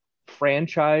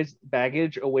franchise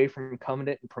baggage away from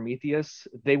Covenant and Prometheus,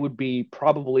 they would be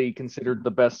probably considered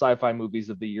the best sci-fi movies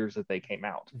of the years that they came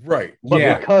out. Right.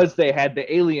 But because they had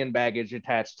the Alien baggage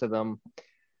attached to them,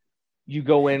 you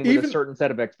go in with a certain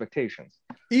set of expectations.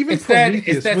 Even it's that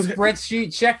spreadsheet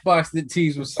checkbox that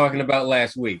Teebs was talking about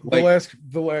last week. The last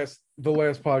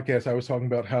podcast, I was talking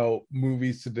about how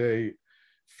movies today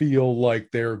feel like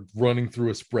they're running through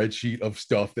a spreadsheet of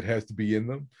stuff that has to be in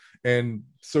them. And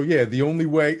so, yeah,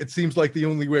 it seems like the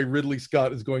only way Ridley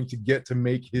Scott is going to get to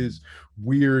make his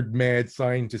weird, mad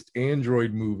scientist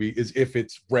android movie is if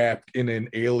it's wrapped in an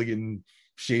alien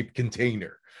shaped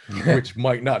container, which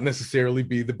might not necessarily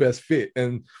be the best fit.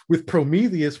 And with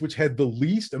Prometheus, which had the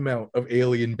least amount of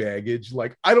alien baggage,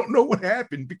 like, I don't know what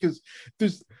happened, because do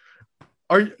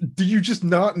you just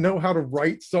not know how to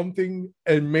write something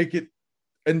and make it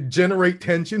and generate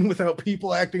tension without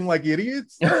people acting like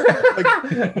idiots?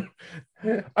 Like,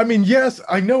 I mean, yes,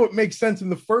 I know it makes sense in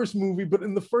the first movie, but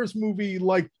in the first movie,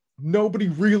 like, nobody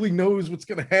really knows what's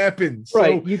going to happen.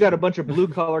 Right, you got a bunch of blue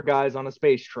collar guys on a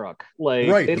space truck. Like,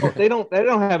 right. they don't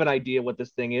have an idea what this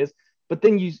thing is. But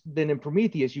then in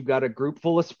Prometheus, you've got a group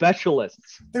full of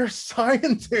specialists. They're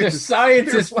scientists. They're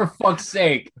scientists, for fuck's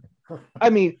sake. I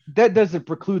mean, that doesn't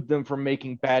preclude them from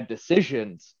making bad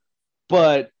decisions,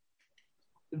 but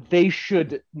they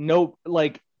should know,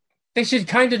 like, they should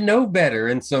kind of know better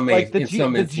in some instances.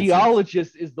 The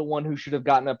geologist is the one who should have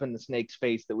gotten up in the snake's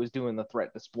face that was doing the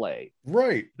threat display.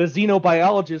 Right. The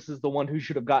xenobiologist is the one who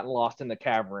should have gotten lost in the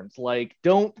caverns. Like,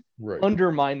 don't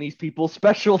undermine these people's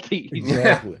specialties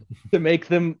to make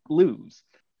them lose.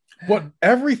 But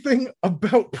everything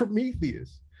about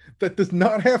Prometheus that does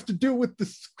not have to do with the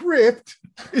script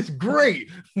is great.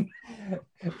 Design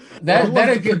that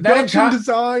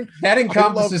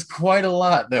encompasses quite a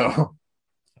lot, though.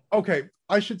 Okay,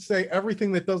 I should say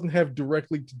everything that doesn't have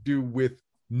directly to do with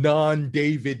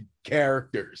non-David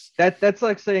characters. That's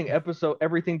like saying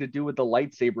everything to do with the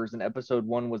lightsabers in episode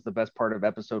 1 was the best part of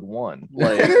episode 1.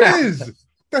 Like, it is.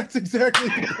 That's exactly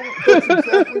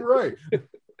right.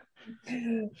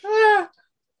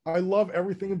 I love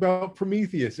everything about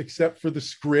Prometheus except for the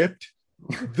script,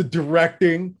 the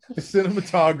directing, the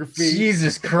cinematography.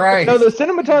 Jesus Christ! No, the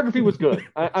cinematography was good.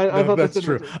 I thought that's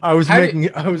true. I was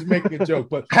making a joke,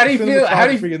 but how do you feel? How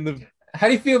do you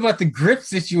feel about the grip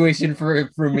situation for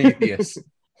Prometheus?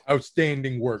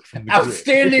 Outstanding work from the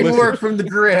Outstanding work from the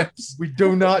grips. We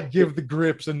do not give the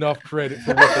grips enough credit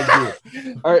for what they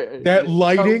do. Right, that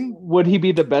lighting. Would he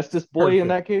be the bestest boy in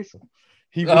that case?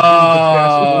 He would be the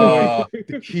best boy,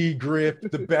 the key grip,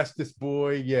 the bestest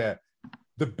boy, yeah,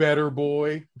 the better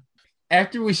boy.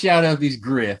 After we shout out these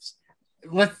grips,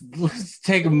 let's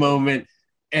take a moment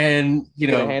and get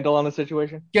a handle on the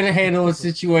situation. Get a handle on the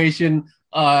situation.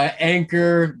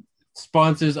 Anchor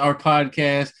sponsors our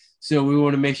podcast, so we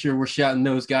want to make sure we're shouting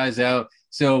those guys out.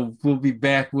 So we'll be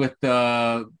back with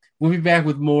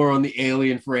more on the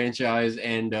Alien franchise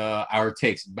and our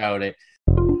takes about it.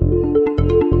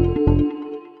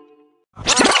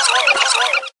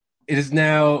 It is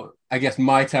now, I guess,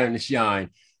 my time to shine,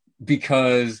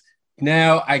 because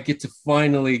now I get to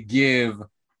finally give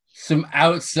some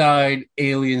outside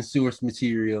Alien source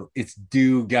material its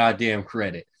due goddamn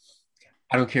credit.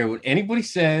 I don't care what anybody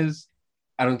says.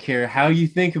 I don't care how you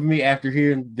think of me after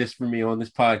hearing this from me on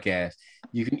this podcast.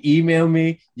 You can email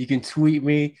me. You can tweet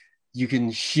me. You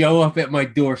can show up at my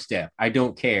doorstep. I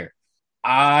don't care.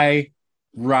 I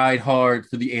ride hard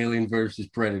for the Alien versus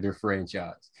Predator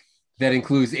franchise. That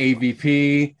includes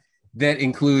AVP. That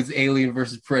includes Alien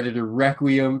vs. Predator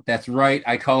Requiem. That's right.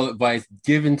 I call it by its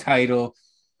given title.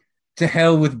 To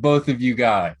hell with both of you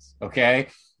guys. Okay.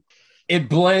 It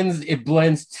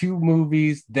blends two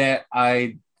movies that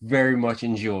I very much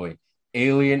enjoy.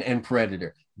 Alien and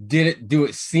Predator. Did it do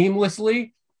it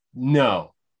seamlessly?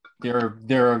 No. There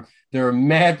are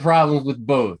mad problems with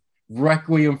both.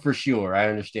 Requiem for sure. I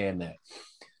understand that.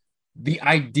 The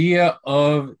idea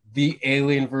of the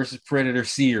Alien versus Predator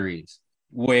series,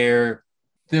 where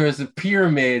there is a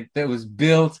pyramid that was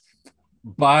built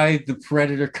by the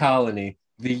Predator colony,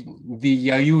 the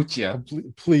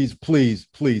Yayucha. Please,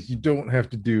 you don't have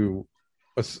to do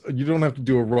a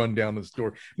rundown of the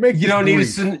story. You don't need a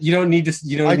synopsis.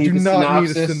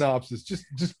 Need a synopsis.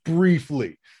 Just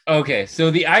briefly. Okay,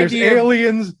 so the idea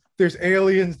there's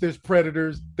aliens, there's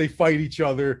predators, they fight each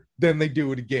other, then they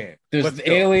do it again. There's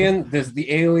the aliens, there's the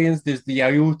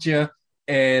Yayucha,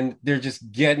 and they're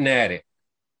just getting at it.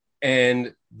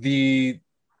 And the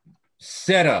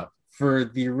setup for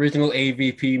the original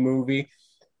AVP movie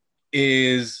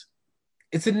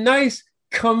it's a nice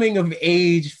coming of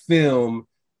age film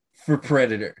for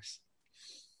predators.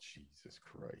 Jesus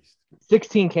Christ.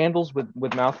 16 candles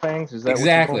with mouth fangs? Is that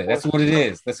exactly? That's what it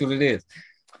is. That's what it is.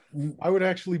 I would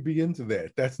actually be into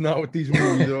that. That's not what these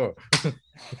movies are.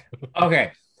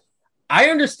 Okay. I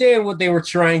understand what they were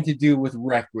trying to do with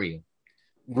Requiem.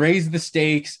 raise the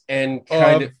stakes and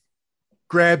kind of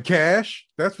grab cash.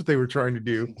 That's what they were trying to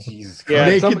do. Jesus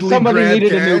Yeah, Christ. somebody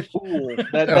needed cash. a new pool.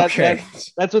 Okay.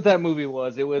 That's what that movie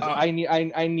was. It was I need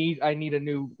a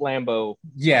new Lambo.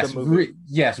 Yes,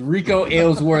 yes. Rico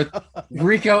Aylesworth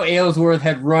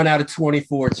had run out of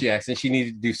 24 checks and she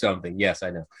needed to do something. Yes,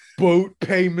 I know. Boat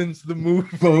payments, the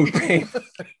movie. Boat payments.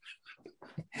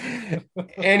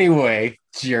 Anyway,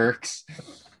 jerks.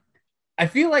 I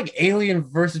feel like Alien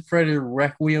versus Predator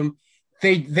Requiem,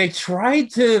 they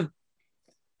tried to,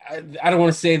 I don't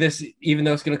want to say this even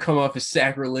though it's going to come off as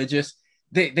sacrilegious.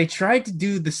 They tried to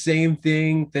do the same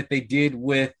thing that they did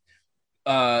with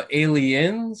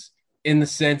Aliens, in the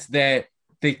sense that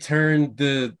they turned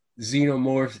the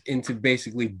xenomorphs into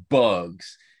basically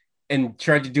bugs and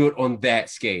tried to do it on that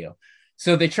scale.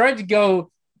 So they tried to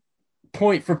go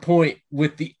point for point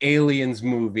with the Aliens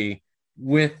movie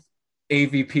with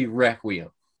AVP Requiem.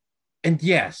 And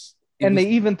yes. And they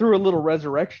even threw a little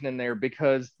resurrection in there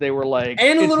because they were like...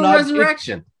 And a little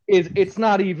resurrection. It's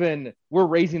not even, we're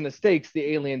raising the stakes,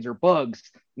 the aliens are bugs.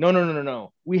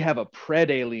 No. We have a pred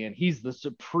alien. He's the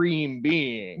supreme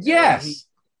being. Yes.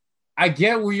 I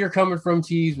get where you're coming from,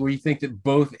 Teebs, where you think that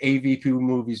both AVP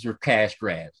movies are cash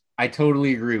grabs. I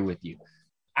totally agree with you.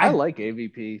 I like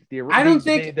AVP.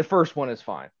 The first one is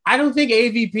fine. I don't think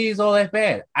AVP is all that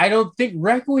bad. I don't think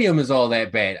Requiem is all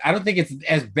that bad. I don't think it's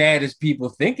as bad as people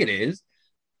think it is.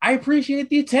 I appreciate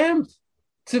the attempt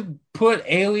to put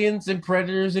aliens and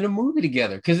predators in a movie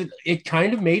together because it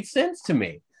kind of made sense to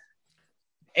me.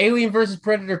 Alien versus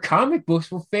Predator comic books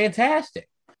were fantastic.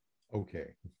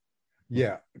 Okay.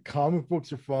 Yeah, comic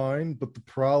books are fine, but the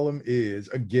problem is,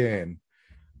 again,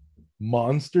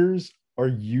 monsters are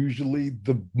usually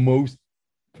the most,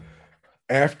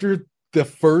 after the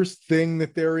first thing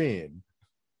that they're in,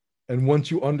 and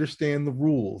once you understand the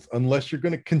rules, unless you're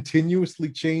going to continuously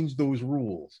change those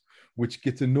rules, which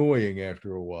gets annoying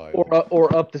after a while.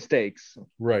 Or up the stakes.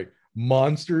 Right.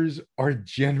 Monsters are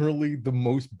generally the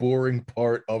most boring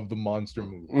part of the monster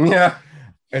movie. Yeah.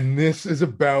 And this is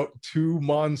about two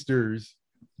monsters.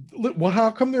 Well,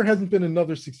 how come there hasn't been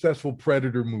another successful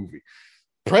Predator movie?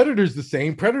 Predator's the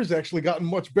same. Predator's actually gotten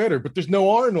much better, but there's no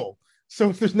Arnold. So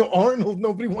if there's no Arnold,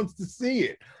 nobody wants to see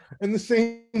it. And the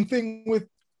same thing with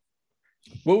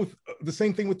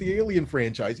the Alien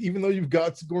franchise. Even though you've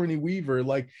got Sigourney Weaver,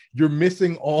 like, you're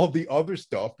missing all the other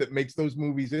stuff that makes those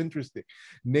movies interesting.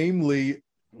 Namely,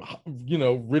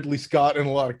 Ridley Scott and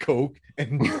a lot of coke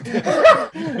and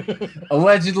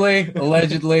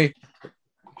allegedly.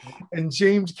 And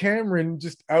James Cameron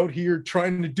just out here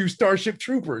trying to do Starship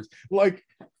Troopers. Like,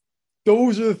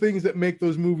 those are the things that make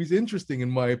those movies interesting, in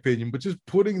my opinion. But just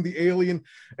putting the Alien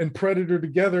and Predator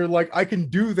together, like, I can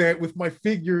do that with my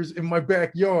figures in my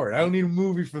backyard. I don't need a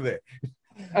movie for that.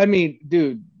 I mean,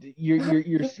 dude,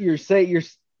 you're saying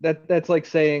that's like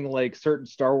saying, like, certain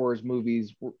Star Wars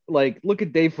movies, like, look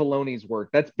at Dave Filoni's work.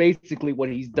 That's basically what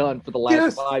he's done for the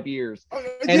last 5 years,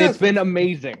 and it's been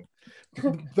amazing.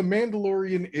 The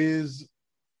Mandalorian is...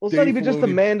 Well, it's not even just the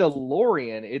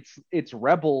Mandalorian. It's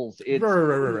Rebels. It's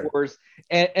Star Wars,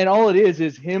 and all it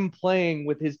is him playing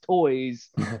with his toys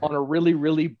on a really,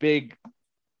 really big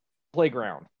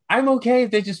playground. I'm okay if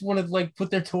they just want to, like,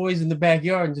 put their toys in the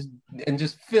backyard and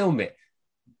just film it.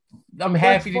 I'm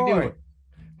happy to do it.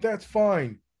 That's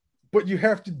fine. But you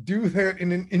have to do that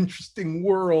in an interesting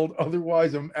world.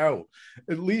 Otherwise, I'm out.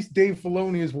 At least Dave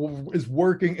Filoni is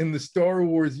working in the Star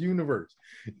Wars universe.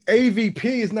 AVP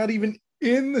is not even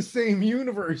in the same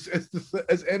universe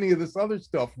as any of this other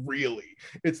stuff, really.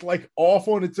 It's like off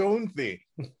on its own thing.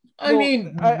 I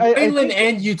mean, Wayland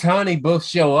and Yutani both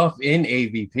show up in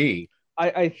AVP.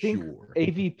 I think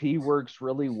AVP works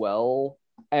really well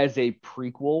as a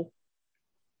prequel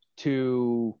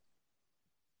to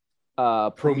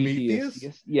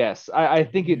Prometheus. Yes, I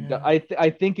think it. I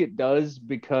think it does,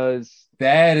 because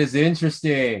that is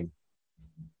interesting.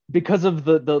 Because of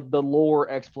the lore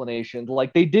explanation.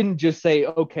 Like, they didn't just say,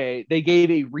 okay, they gave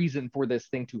a reason for this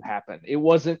thing to happen. It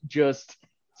wasn't just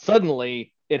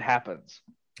suddenly it happens.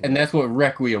 And that's what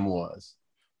Requiem was.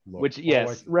 Which,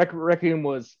 yes, Requiem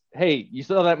was, hey, you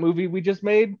saw that movie we just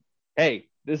made? Hey,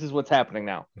 this is what's happening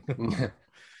now.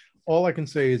 All I can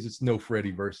say is it's no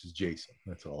Freddy versus Jason.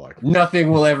 That's all I can say. Nothing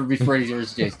will ever be Freddy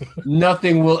versus Jason.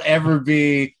 Nothing will ever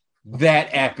be that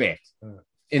epic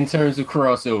in terms of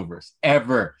crossovers,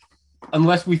 ever.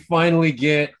 Unless we finally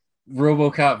get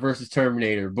RoboCop versus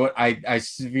Terminator. But I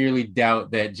severely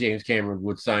doubt that James Cameron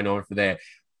would sign on for that.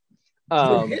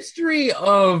 The history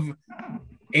of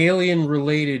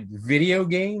alien-related video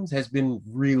games has been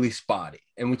really spotty.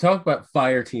 And we talked about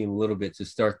Fireteam a little bit to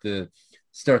start the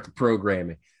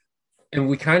programming. And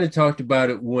we kind of talked about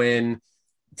it when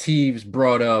Teebs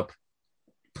brought up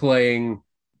playing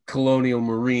Colonial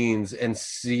Marines and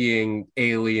seeing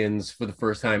aliens for the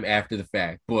first time after the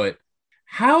fact. But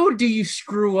how do you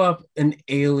screw up an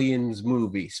aliens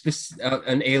movie,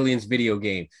 an aliens video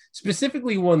game,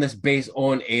 specifically one that's based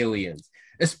on aliens?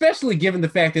 Especially given the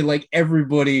fact that like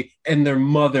everybody and their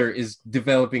mother is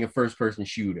developing a first-person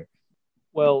shooter.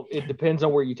 Well, it depends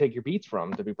on where you take your beats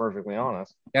from, to be perfectly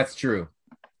honest. That's true.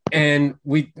 And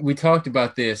we talked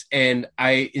about this, and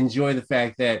I enjoy the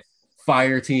fact that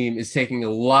Fireteam is taking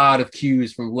a lot of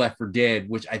cues from Left 4 Dead,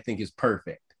 which I think is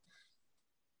perfect,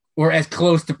 or as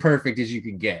close to perfect as you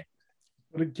can get.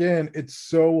 But again, it's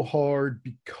so hard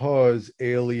because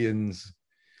Aliens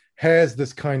has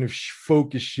this kind of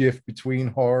focus shift between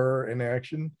horror and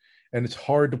action, and it's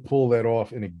hard to pull that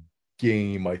off in a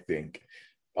game, I think.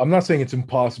 I'm not saying it's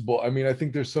impossible. I mean, I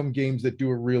think there's some games that do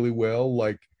it really well,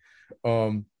 like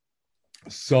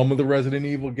some of the Resident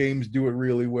Evil games do it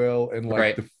really well, and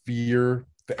like the FEAR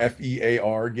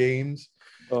games.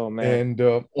 Oh man.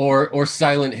 And or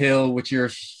Silent Hill, which you're a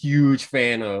huge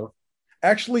fan of.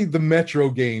 Actually, the Metro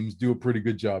games do a pretty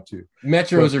good job too.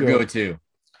 Metros are good too.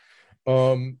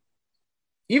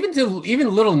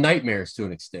 Even Little Nightmares to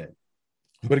an extent.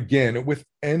 But again, with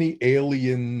any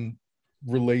alien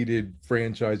related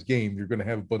franchise game, you're going to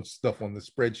have a bunch of stuff on the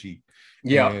spreadsheet.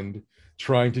 Yeah. And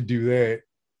trying to do that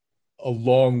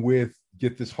along with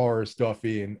get this horror stuff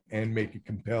in and make it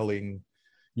compelling,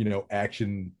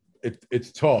 action.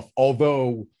 It's tough.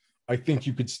 Although I think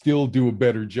you could still do a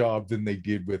better job than they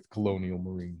did with Colonial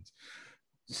Marines.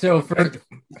 So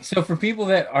for people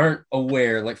that aren't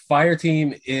aware, like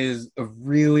Fireteam is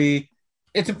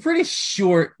it's a pretty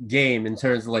short game in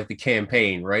terms of like the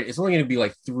campaign, right? It's only going to be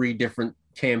like 3 different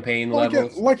campaign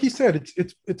levels. Like he said,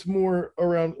 it's more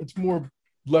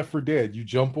Left 4 Dead. You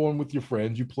jump on with your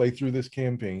friends, you play through this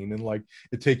campaign, and like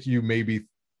it takes you maybe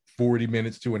 40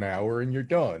 minutes to an hour, and you're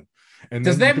done. And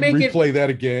does then that you can make replay that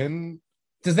again?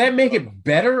 Does that make it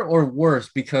better or worse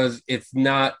because it's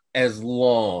not as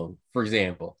long, for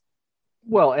example?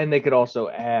 Well, and they could also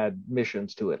add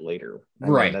missions to it later.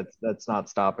 Right. That's not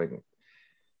stopping.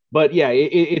 But yeah,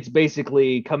 it's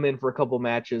basically come in for a couple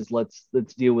matches. Let's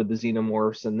deal with the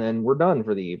xenomorphs, and then we're done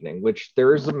for the evening. Which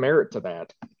there is a merit to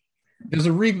that. There's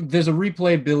a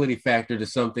replayability factor to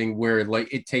something where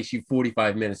like it takes you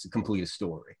 45 minutes to complete a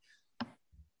story,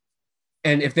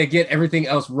 and if they get everything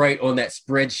else right on that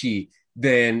spreadsheet,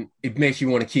 then it makes you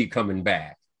want to keep coming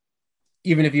back,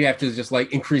 even if you have to just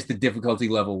like increase the difficulty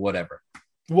level, whatever.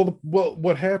 Well,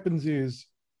 what happens is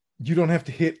you don't have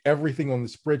to hit everything on the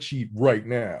spreadsheet right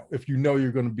now. If you know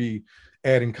you're going to be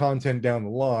adding content down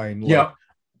the line, yeah.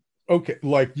 Okay,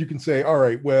 like you can say, all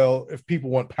right, well, if people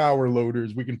want power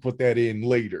loaders, we can put that in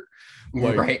later.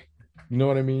 Like, right. You know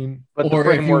what I mean? But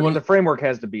the framework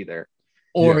has to be there.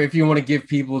 Or if you want to give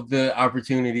people the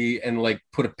opportunity and like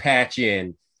put a patch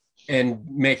in and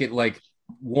make it like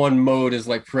one mode is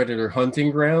like Predator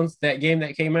Hunting Grounds, that game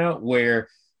that came out where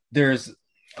there's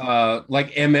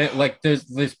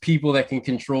there's people that can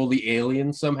control the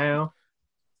aliens somehow.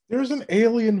 There's an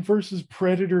Alien versus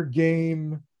Predator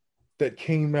game that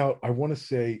came out, I want to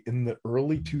say in the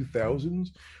early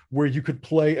 2000s, where you could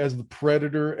play as the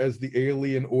Predator, as the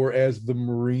alien, or as the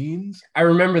Marines. I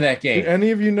remember that game. Do any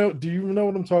of you know? Do you know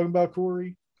what I'm talking about,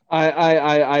 Corey?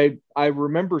 I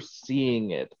remember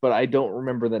seeing it, but I don't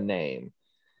remember the name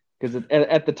because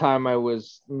at the time I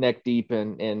was neck deep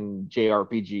in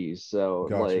JRPGs, so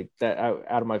gotcha. Like that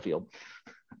out of my field.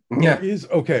 Yeah,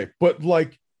 okay, but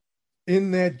like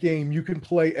in that game you can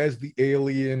play as the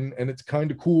alien, and it's kind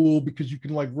of cool because you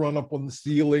can like run up on the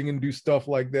ceiling and do stuff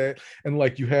like that, and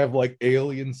like you have like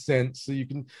alien sense, so you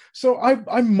can. So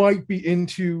I might be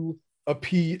into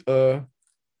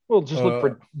well, just look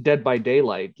for Dead by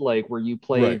Daylight, like where you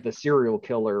play the serial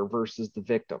killer versus the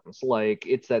victims. Like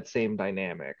it's that same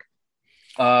dynamic.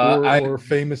 Or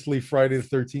famously Friday the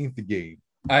 13th, the game.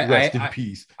 Rest in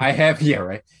peace. I have, yeah,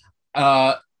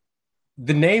 right.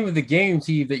 The name of the game,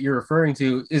 Steve, that you're referring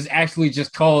to is actually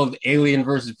just called Alien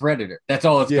versus Predator. That's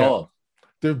all it's called.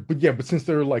 But since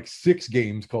there are like 6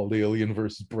 games called Alien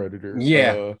versus Predator.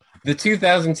 The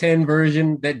 2010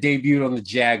 version that debuted on the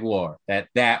Jaguar.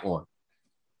 That one.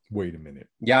 Wait a minute.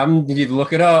 Yeah, you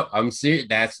look it up. I'm serious.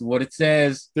 That's what it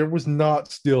says. There was not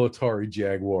still Atari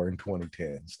Jaguar in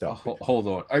 2010. Stop. Hold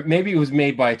on. Or maybe it was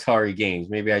made by Atari Games.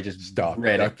 Maybe I just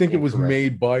read it. I think it was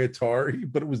made by Atari,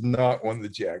 but it was not on the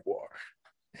Jaguar.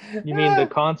 You mean the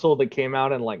console that came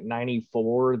out in like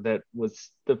 94 that was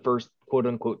the first quote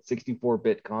unquote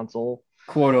 64-bit console?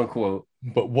 quote unquote.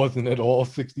 But wasn't it all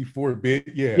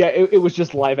 64-bit? Yeah. Yeah, it was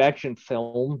just live action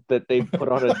film that they put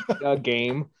on a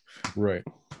game. Right.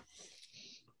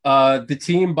 The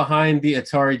team behind the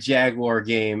Atari Jaguar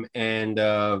game and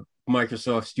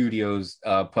Microsoft Studios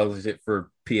published it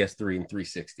for PS3 and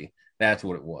 360. That's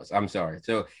what it was. I'm sorry.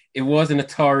 So it was an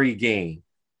Atari game.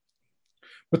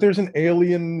 But there's an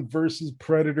Alien versus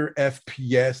Predator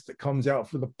FPS that comes out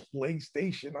for the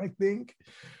PlayStation, I think,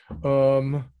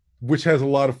 which has a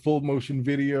lot of full motion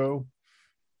video,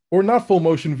 or not full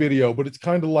motion video, but it's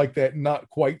kind of like that, not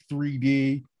quite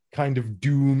 3D kind of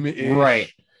Doom-ish.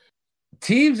 Right.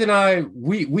 Teebs and I,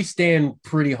 we stand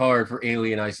pretty hard for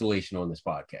Alien Isolation on this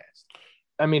podcast.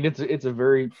 I mean,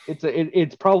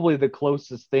 it's probably the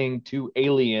closest thing to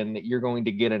Alien that you're going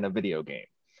to get in a video game.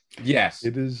 Yes.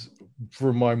 It is,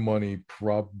 for my money,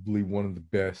 probably one of the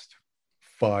best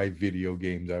 5 video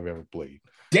games I've ever played.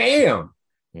 Damn.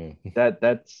 Yeah.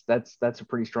 That's a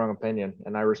pretty strong opinion,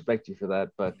 and I respect you for that,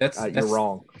 but you're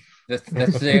wrong.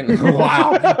 That's saying,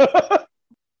 wow.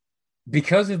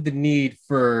 Because of the need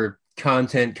for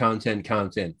content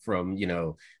from,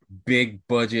 big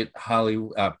budget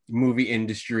Hollywood movie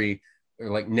industry, or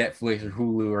like Netflix or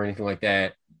Hulu or anything like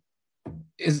that,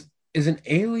 is an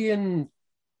Alien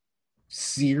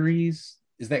series,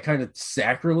 is that kind of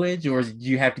sacrilege, or do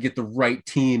you have to get the right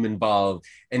team involved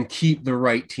and keep the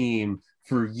right team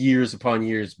for years upon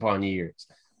years upon years?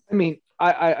 I mean,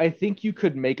 I think you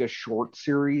could make a short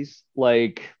series,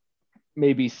 like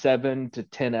maybe 7 to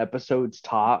 10 episodes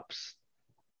tops,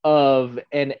 of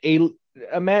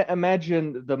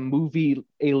imagine the movie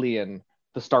Alien,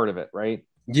 the start of it, right?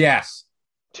 Yes.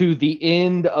 To the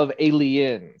end of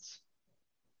Aliens,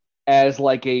 as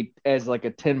like a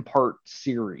 10-part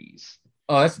series.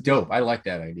 Oh, that's dope. I like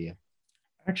that idea.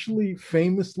 Actually,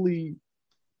 famously,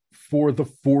 for the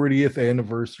 40th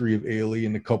anniversary of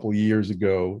Alien a couple years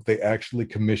ago, they actually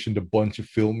commissioned a bunch of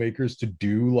filmmakers to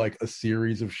do like a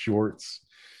series of shorts.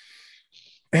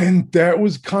 And that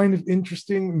was kind of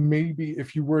interesting. Maybe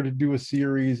if you were to do a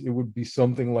series, it would be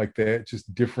something like that,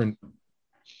 just different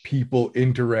people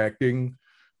interacting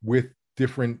with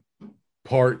different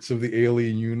parts of the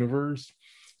Alien universe.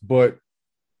 But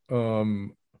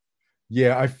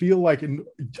yeah, I feel like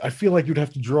you'd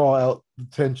have to draw out the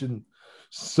tension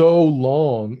so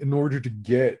long in order to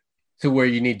get to where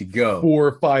you need to go 4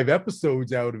 or 5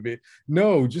 episodes out of it.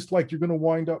 No, just like you're going to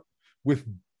wind up with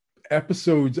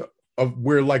episodes of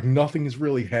where like nothing is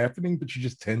really happening, but you're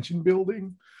just tension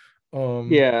building.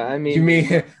 Yeah, I mean, you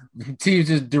mean Teebs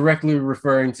is directly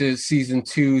referring to season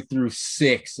 2 through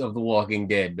 6 of The Walking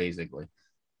Dead, basically.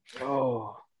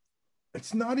 Oh,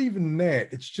 it's not even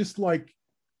that. It's just like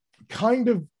kind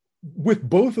of with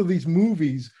both of these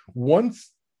movies, once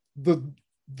the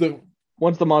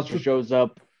monster shows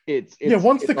up,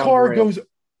 once the car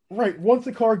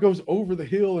goes over the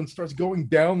hill and starts going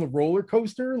down the roller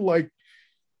coaster, like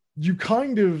you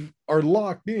kind of are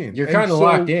locked in. You're kind of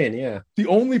locked in, yeah. The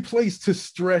only place to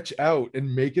stretch out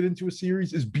and make it into a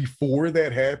series is before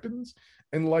that happens.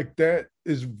 And like that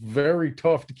is very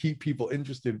tough to keep people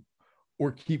interested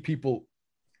or keep people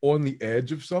on the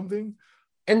edge of something.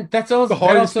 And that's also the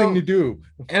hardest thing to do.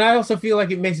 And I also feel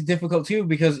like it makes it difficult too,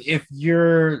 because if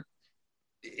your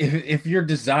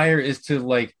desire is to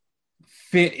like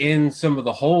fit in some of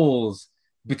the holes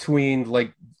between,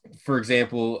 like, for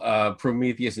example,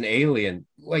 Prometheus and Alien,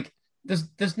 like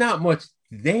there's not much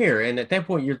there, and at that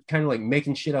point you're kind of like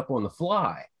making shit up on the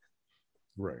fly.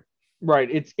 Right.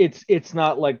 It's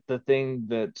not like the thing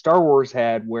that Star Wars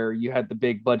had, where you had the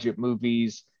big budget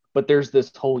movies, but there's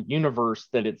this whole universe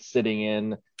that it's sitting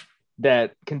in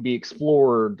that can be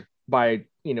explored by,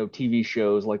 TV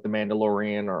shows like The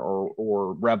Mandalorian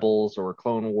or Rebels or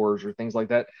Clone Wars or things like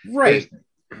that. Right.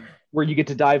 Where you get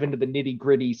to dive into the nitty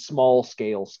gritty, small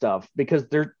scale stuff, because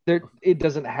it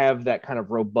doesn't have that kind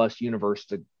of robust universe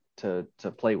to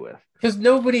play with. Because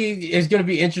nobody is going to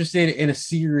be interested in a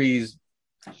series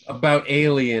about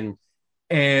Alien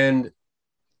and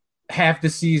half the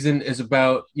season is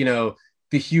about, the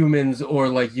humans, or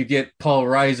like you get Paul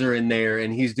Reiser in there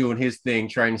and he's doing his thing,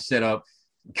 trying to set up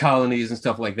colonies and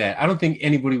stuff like that. I don't think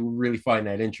anybody will really find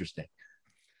that interesting.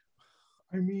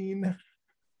 I mean,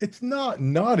 it's not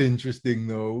interesting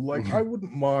though. Like I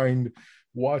wouldn't mind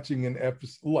watching an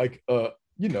episode like a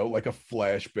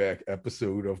flashback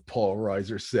episode of Paul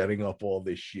Reiser setting up all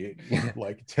this shit,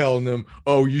 like telling them,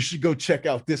 "Oh, you should go check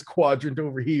out this quadrant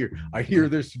over here. I hear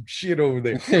there's some shit over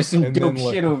there. There's some dope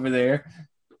shit over there."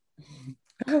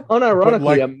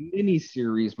 Unironically, a mini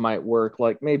series might work,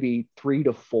 like maybe 3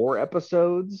 to 4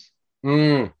 episodes.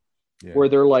 where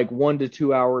they're like 1 to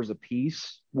 2 hours a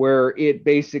piece, where it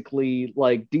basically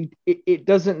like it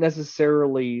doesn't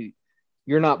necessarily,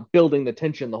 you're not building the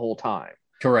tension the whole time.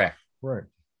 Correct. Right.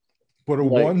 But a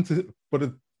Like-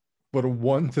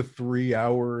 1 to 3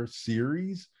 hour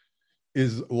series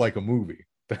is like a movie.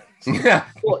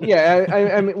 Well, yeah,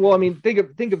 I mean,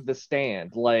 think of The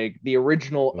Stand, like the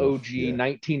original OG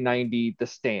 1990 The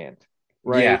Stand,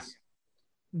 right? Yes.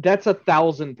 That's a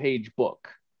 1,000-page book.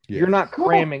 Yeah. You're not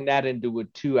cramming that into a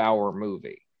 2-hour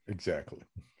movie. Exactly.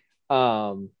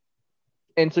 And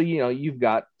so you've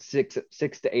got 6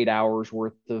 to 8 hours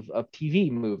worth of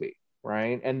TV movie,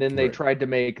 right? And then they tried to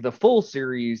make the full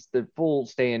series, the full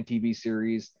Stand TV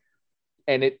series,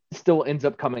 and it still ends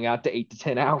up coming out to 8 to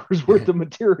 10 hours worth of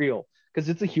material because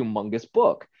it's a humongous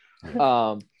book.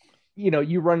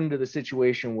 You run into the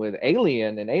situation with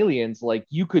Alien and Aliens, like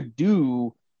you could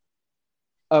do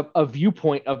a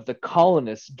viewpoint of the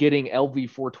colonists getting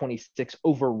LV-426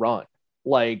 overrun.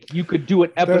 Like you could do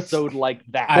an episode like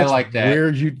that. I like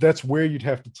that. That's where you'd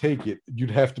have to take it.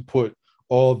 You'd have to put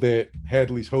all that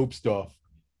Hadley's Hope stuff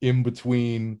in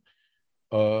between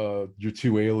your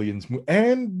two Aliens,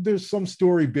 and there's some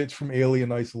story bits from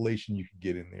Alien Isolation you could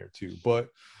get in there too. But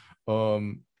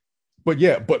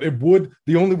it would,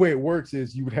 the only way it works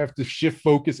is you would have to shift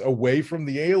focus away from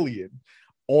the alien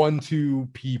onto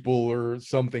people or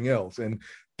something else, and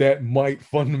that might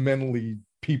fundamentally,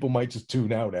 people might just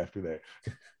tune out after that.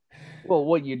 Well,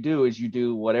 what you do is you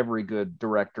do what every good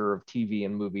director of TV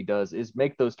and movie does, is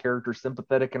make those characters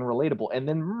sympathetic and relatable and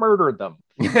then murder them.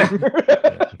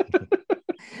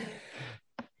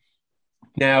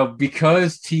 Now,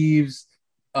 because Teebs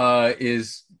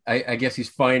is, I guess he's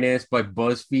financed by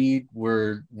BuzzFeed,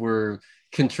 we're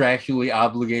contractually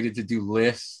obligated to do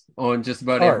lists on just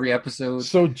about every episode.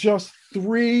 So just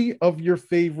 3 of your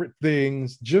favorite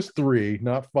things, just 3,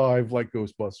 not 5 like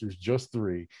Ghostbusters, just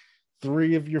 3.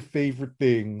 3 of your favorite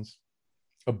things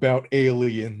about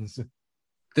Aliens.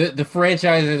 The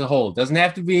franchise as a whole doesn't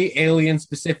have to be Aliens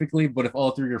specifically, but if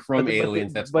all 3 are from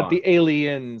Aliens, that's fine. But the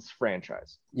Aliens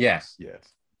franchise. Yes. Yes.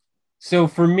 So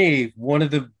for me, one of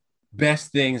the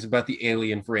best things about the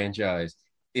Alien franchise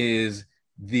is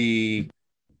the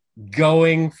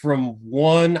going from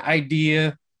one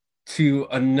idea to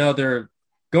another,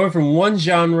 going from one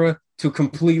genre to a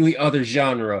completely other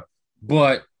genre,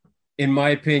 but in my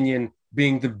opinion,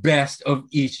 being the best of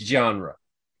each genre.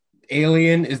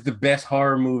 Alien is the best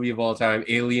horror movie of all time.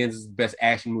 Aliens is the best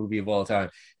action movie of all time.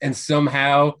 And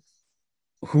somehow,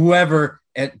 whoever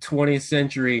at 20th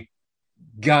Century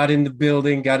got in the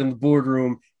building, got in the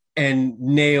boardroom, and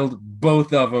nailed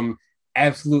both of them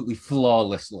absolutely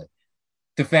flawlessly.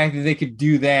 The fact that they could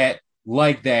do that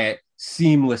like that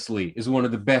seamlessly is one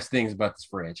of the best things about this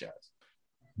franchise.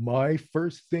 My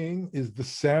first thing is the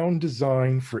sound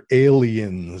design for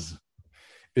Aliens.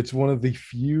 It's one of the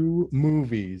few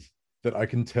movies that I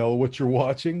can tell what you're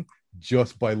watching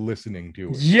just by listening to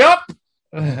it. Yep.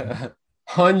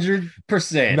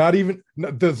 100%. Not even,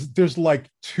 there's like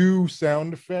 2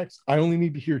 sound effects. I only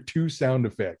need to hear 2 sound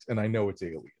effects and I know it's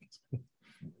Aliens.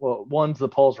 Well, one's the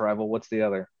pulse rifle. What's the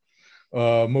other?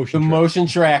 Motion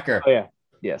tracker. Oh yeah.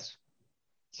 Yes.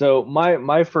 So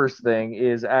my first thing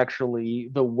is actually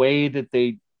the way that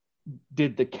they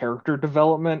did the character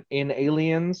development in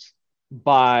Aliens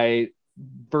by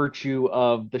virtue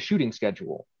of the shooting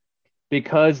schedule,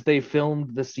 because they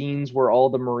filmed the scenes where all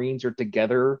the Marines are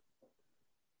together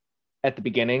at the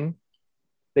beginning.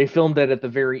 They filmed it at the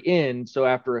very end. So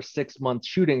after a 6-month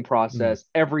shooting process,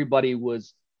 everybody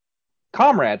was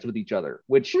comrades with each other,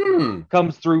 which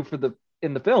comes through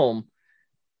in the film,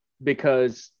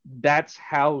 because that's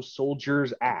how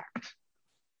soldiers act.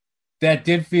 That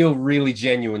did feel really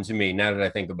genuine to me now that I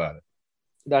think about it.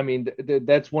 I mean,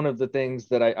 that's one of the things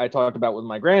that I talked about with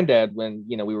my granddad when,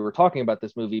 we were talking about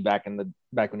this movie back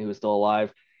when he was still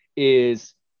alive,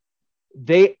 is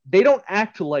they don't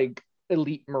act like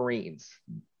elite Marines.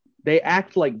 They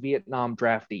act like Vietnam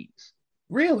draftees.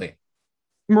 Really?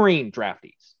 Marine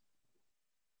draftees.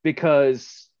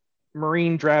 Because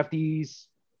Marine draftees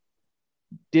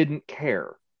didn't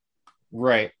care.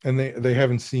 Right. And they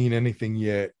haven't seen anything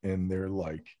yet, and they're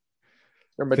like,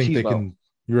 they're think they can.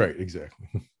 Right, exactly.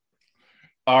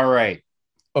 All right.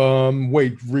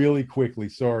 Wait, really quickly.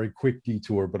 Sorry, quick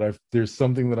detour, but there's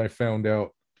something that I found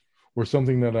out, or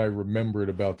something that I remembered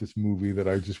about this movie that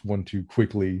I just want to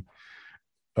quickly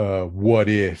what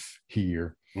if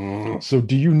here. So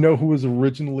do you know who was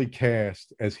originally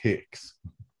cast as Hicks?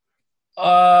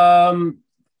 I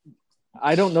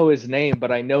don't know his name,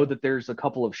 but I know that there's a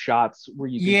couple of shots where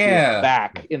you can see his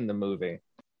back in the movie.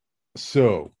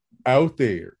 So out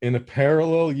there in a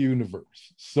parallel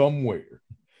universe somewhere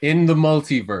In the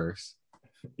multiverse.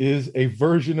 is a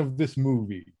version of this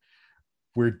movie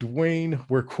where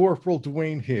Corporal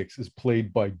Dwayne Hicks is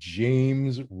played by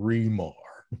James Remar.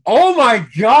 Oh my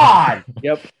God.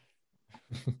 Yep.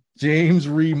 James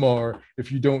Remar,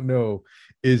 if you don't know,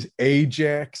 is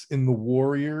Ajax in the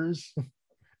Warriors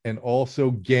and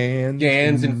also Gans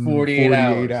in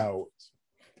 48 hours.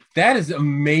 That is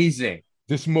amazing.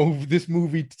 This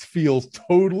movie feels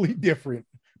totally different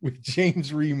with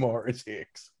James Remar as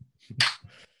Hicks.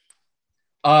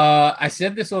 I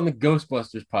said this on the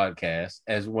Ghostbusters podcast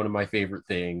as one of my favorite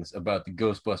things about the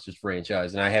Ghostbusters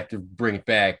franchise, and I have to bring it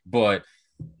back, but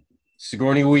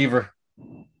Sigourney Weaver.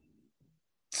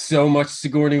 So much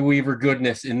Sigourney Weaver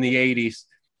goodness in the 80s.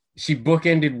 She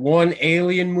bookended one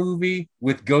Alien movie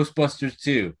with Ghostbusters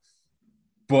 2.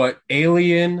 But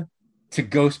Alien to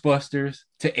Ghostbusters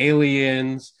to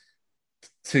Aliens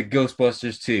to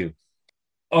Ghostbusters 2.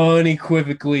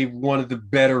 Unequivocally one of the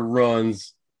better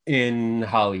runs in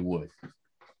Hollywood.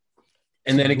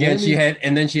 And then again, she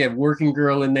had Working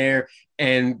Girl in there.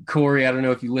 And Corey, I don't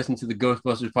know if you listened to the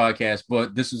Ghostbusters podcast,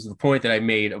 but this was the point that I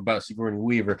made about Sigourney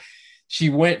Weaver. She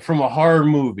went from a horror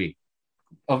movie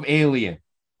of Alien,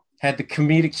 had the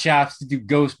comedic chops to do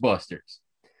Ghostbusters,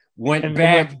 went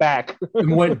back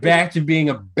to being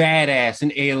a badass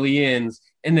in Aliens,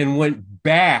 and then went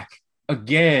back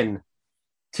again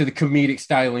to the comedic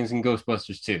stylings in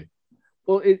Ghostbusters 2.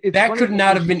 Well, that could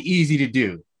not have been easy to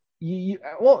do.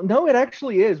 Well, no, it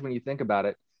actually is when you think about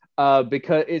it.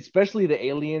 Because especially the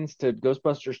Aliens to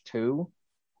Ghostbusters 2,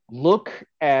 look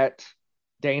at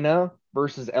Dana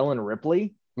versus Ellen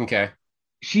Ripley. Okay.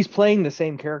 She's playing the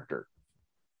same character.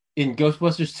 In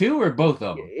Ghostbusters 2 or both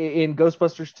of them? In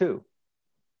Ghostbusters 2.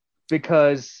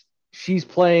 Because she's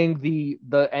playing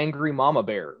the angry mama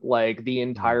bear like the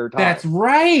entire time. That's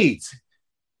right.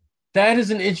 That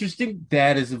is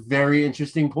a very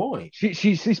interesting point.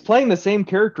 She's playing the same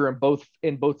character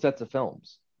in both sets of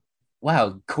films.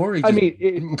 Wow, Corey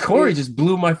just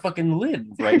blew my fucking lid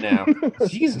right now.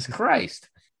 Jesus Christ.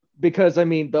 Because I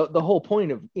mean, the whole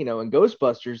point of, in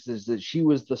Ghostbusters is that she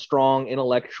was the strong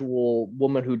intellectual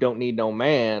woman who don't need no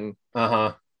man.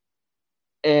 Uh-huh.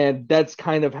 And that's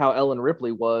kind of how Ellen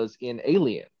Ripley was in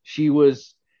Alien. She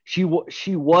wasn't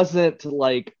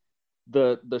like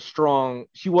the strong,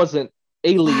 she wasn't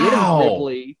Alien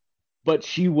Ripley, but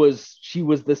she was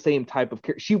the same type of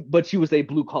character. But she was a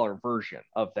blue collar version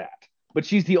of that. But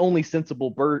she's the only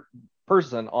sensible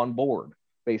person on board,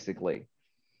 basically.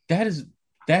 That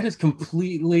has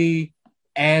completely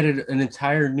added an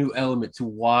entire new element to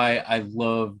why I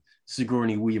love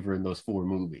Sigourney Weaver in those 4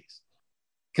 movies.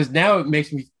 Because now it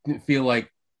makes me feel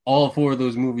like all 4 of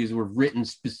those movies were written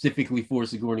specifically for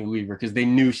Sigourney Weaver because they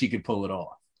knew she could pull it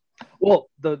off. Well,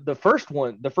 the first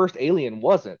Alien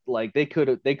wasn't. Like they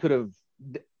could have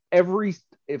every,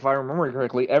 if I remember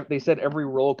correctly, they said every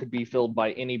role could be filled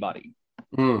by anybody.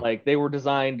 Like they were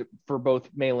designed for both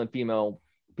male and female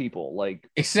people. Like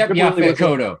except Yaphet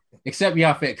Kotto.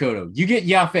 You get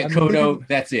Yaphet Kotto,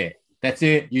 that's it.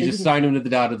 You just sign him to the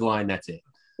dotted line. That's it.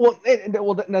 Well,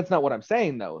 that's not what I'm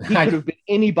saying though. He could have been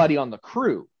anybody on the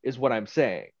crew, is what I'm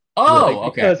saying. Oh,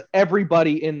 okay. Because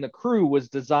everybody in the crew was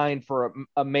designed for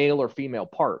a male or female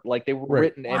part. Like they were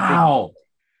written. Wow.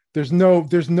 There's no.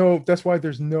 That's why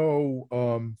there's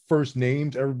no first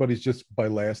names. Everybody's just by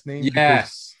last name.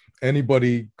 Yes.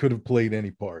 Anybody could have played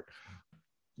any part.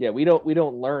 Yeah, we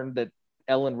don't learn that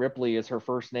Ellen Ripley is her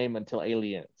first name until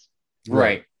Aliens.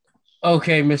 Right.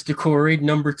 Okay, Mr. Corey,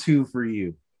 number 2 for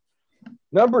you.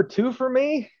 Number 2 for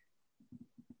me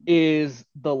is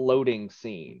the loading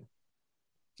scene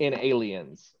in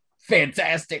Aliens.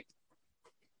 Fantastic.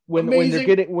 When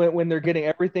they're getting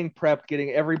everything prepped, getting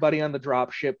everybody on the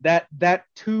drop ship, that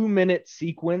 2-minute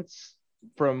sequence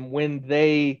from when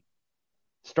they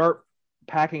start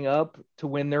packing up to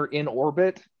when they're in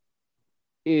orbit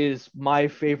is my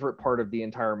favorite part of the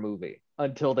entire movie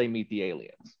until they meet the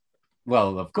aliens.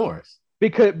 Well, of course.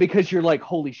 Because you're like,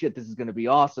 holy shit, this is going to be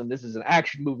awesome. This is an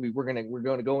action movie. We're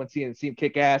going to go and see him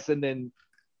kick ass. And then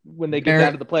when they get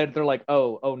down to the planet, they're like,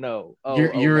 oh no.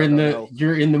 You're in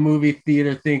the movie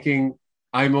theater thinking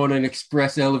I'm on an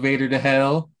express elevator to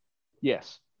hell.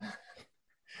 Yes.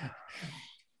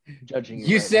 Judging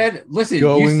you said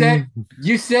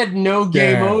no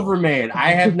game over, man.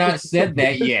 I have not said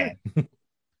that yet.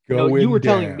 No, you were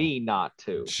telling me not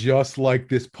to. Just like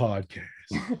this podcast.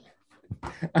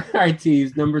 All right,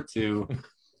 Teebs, number 2.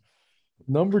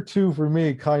 Number 2 for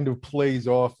me kind of plays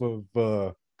off of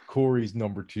Corey's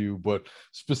number 2, but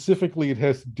specifically it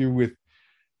has to do with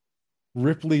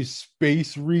Ripley's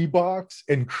space Reeboks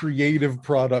and creative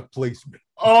product placement.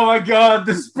 Oh my God,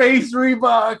 the space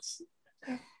Reeboks.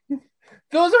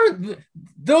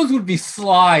 Those would be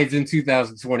slides in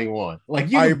 2021.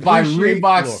 Like you could buy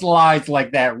Reebok slides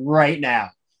like that right now.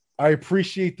 I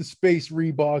appreciate the space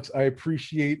Reeboks. I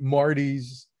appreciate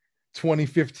Marty's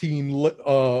 2015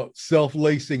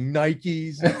 self-lacing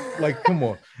Nikes. Like, come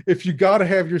on. If you got to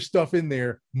have your stuff in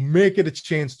there, make it a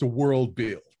chance to world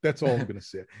build. That's all I'm going to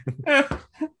say.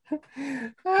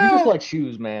 You just like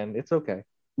shoes, man. It's okay.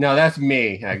 No, that's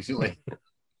me, actually.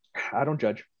 I don't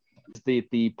judge.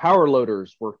 The power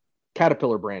loaders were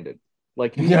Caterpillar branded.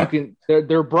 Like you can,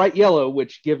 they're bright yellow,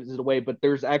 which gives it away, but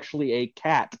there's actually a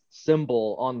cat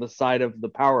symbol on the side of the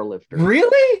power lifter.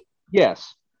 Really?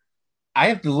 Yes. I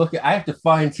have to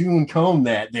fine tune comb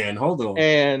that then. Hold on.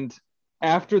 And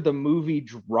after the movie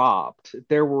dropped,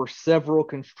 there were several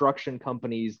construction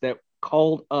companies that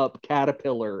called up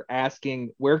Caterpillar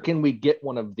asking, where can we get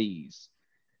one of these?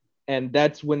 And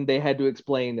that's when they had to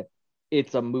explain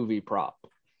it's a movie prop.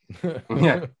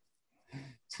 Yeah.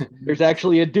 There's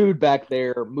actually a dude back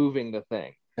there moving the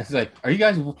thing. It's like, are you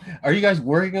guys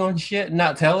working on shit and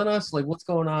not telling us? Like, what's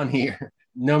going on here?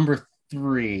 Number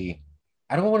 3.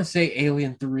 I don't want to say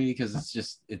Alien 3 because it's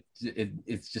just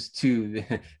too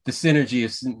the synergy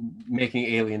of making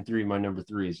Alien 3 my number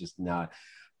 3 is just not.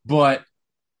 But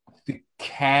the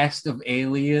cast of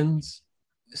Aliens,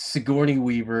 Sigourney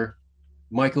Weaver,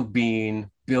 Michael Biehn,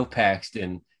 Bill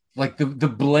Paxton, like the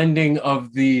blending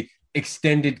of the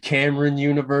extended Cameron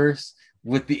universe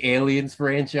with the Aliens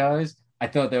franchise, I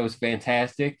thought that was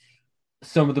fantastic.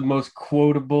 Some of the most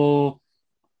quotable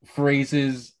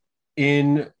phrases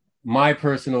in my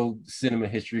personal cinema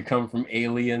history come from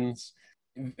Aliens.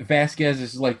 Vasquez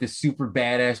is like this super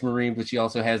badass Marine, but she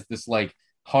also has this like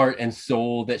heart and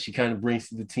soul that she kind of brings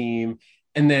to the team.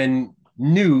 And then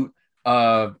Newt,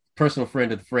 personal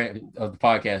friend of the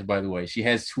podcast, by the way, she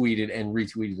has tweeted and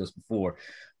retweeted us before.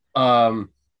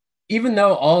 Even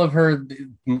though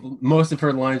most of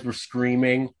her lines were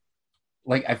screaming,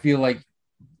 like I feel like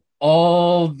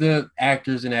all the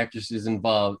actors and actresses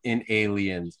involved in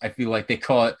Aliens, I feel like they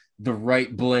caught the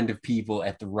right blend of people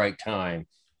at the right time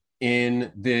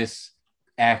in this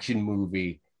action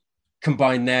movie.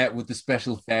 Combine that with the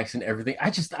special effects and everything. I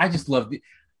just love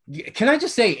it. Can I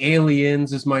just say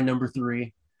Aliens is my number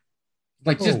 3?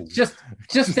 Like just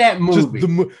that movie.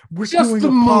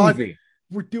 Movie.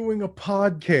 We're doing a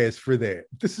podcast for that.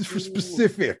 This is for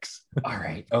specifics. All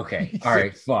right. Okay. All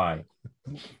right. Fine.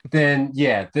 Then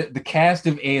yeah, the cast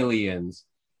of Aliens,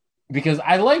 because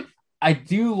I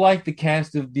do like the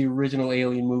cast of the original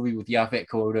Alien movie with Yaphet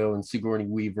Kotto and Sigourney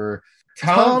Weaver,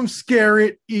 Tom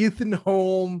Skerritt, Ethan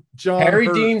Holm, Harry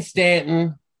Dean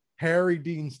Stanton.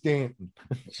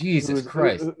 Jesus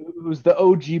Christ. Who's the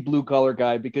OG blue collar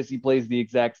guy because he plays the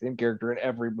exact same character in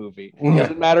every movie. It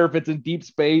doesn't matter if it's in Deep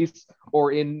Space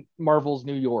or in Marvel's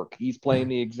New York. He's playing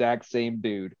the exact same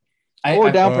dude.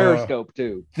 Down Periscope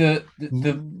too. The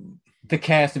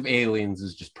cast of Aliens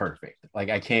is just perfect. Like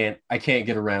I can't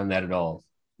get around that at all.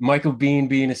 Michael Biehn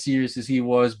being as serious as he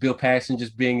was, Bill Paxton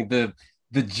just being the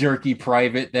jerky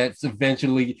private that's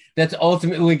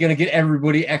ultimately going to get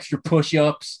everybody extra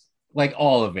push-ups, like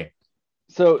all of it.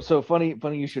 So funny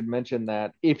you should mention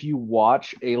that. If you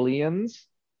watch Aliens,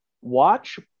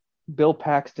 watch Bill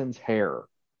Paxton's hair.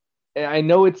 And I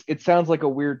know it sounds like a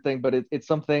weird thing, but it's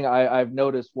something I've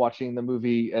noticed watching the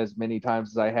movie as many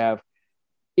times as I have.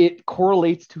 It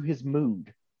correlates to his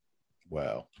mood.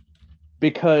 Wow.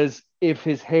 Because if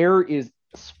his hair is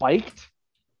spiked,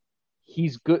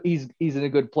 he's good. He's in a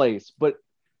good place. But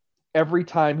every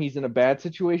time he's in a bad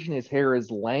situation, his hair is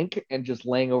lank and just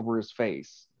laying over his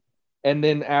face. And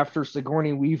then after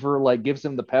Sigourney Weaver like gives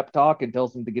him the pep talk and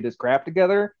tells him to get his crap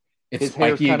together, his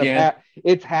hair's kind of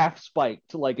it's half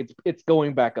spiked, like it's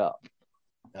going back up.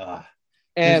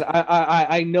 And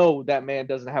I know that man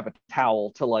doesn't have a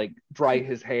towel to like dry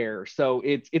his hair, so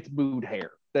it's mood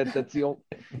hair. That's the old.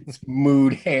 It's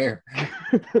mood hair.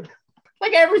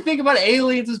 Like everything about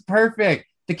Aliens is perfect.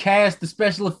 The cast, the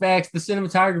special effects, the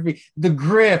cinematography, the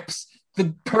grips,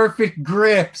 the perfect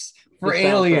grips for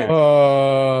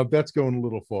Aliens. That's going a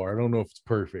little far. I don't know if it's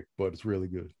perfect, but it's really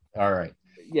good. All right.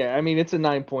 Yeah, I mean it's a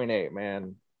 9.8,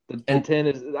 man. The 10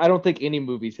 is. I don't think any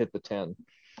movies hit the 10.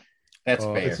 That's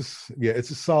fair.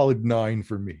 It's a solid 9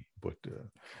 for me, but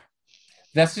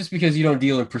that's just because you don't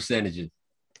deal in percentages.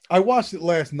 I watched it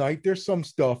last night. There's some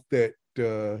stuff that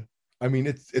I mean,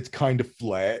 it's kind of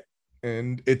flat,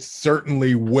 and it's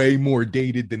certainly way more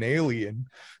dated than Alien.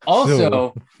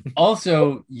 Also,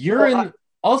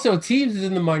 Teebs is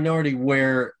in the minority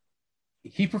where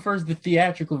he prefers the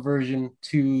theatrical version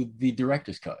to the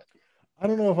director's cut. I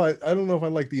don't know if I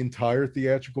like the entire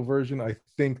theatrical version. I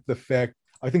think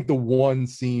the one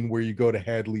scene where you go to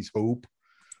Hadley's Hope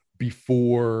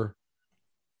before,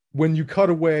 when you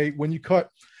cut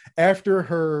after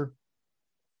her,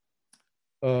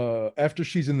 after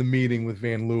she's in the meeting with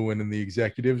Van Leeuwen and the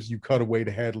executives, you cut away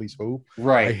to Hadley's Hope. I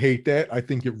Right. hate that. I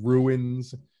think it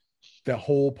ruins that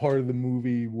whole part of the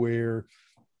movie where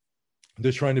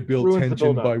they're trying to build Ruins the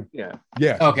tension build-up. by Yeah.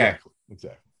 yes, Okay.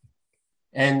 exactly.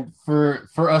 And for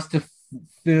us to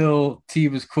fill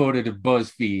Teebs quoted at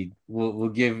BuzzFeed, we'll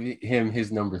give him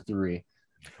his number 3.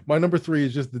 My number 3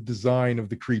 is just the design of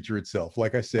the creature itself.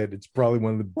 Like I said, it's probably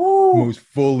one of the Woo! most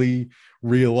fully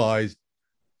realized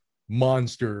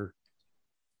monster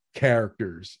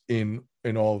characters in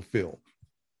all of film.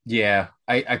 Yeah,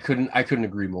 I couldn't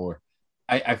agree more.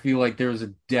 I feel like there was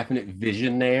a definite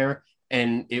vision there,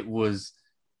 and it was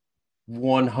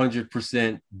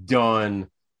 100% done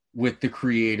with the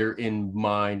creator in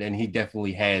mind, and he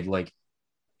definitely had like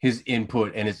his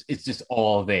input, and it's just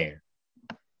all there.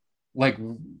 Like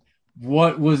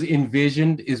what was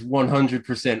envisioned is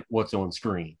 100% what's on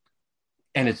screen,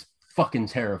 and it's fucking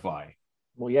terrifying.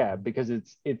 Well, yeah, because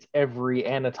it's every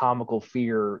anatomical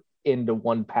fear into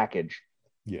one package.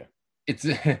 Yeah. It's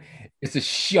a, it's a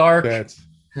shark. That's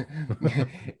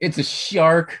It's a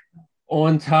shark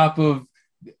on top of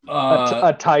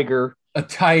A tiger. a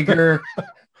tiger.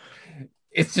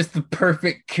 It's just the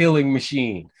perfect killing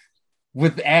machine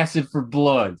with acid for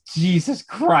blood. Jesus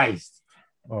Christ.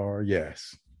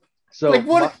 yes. So Like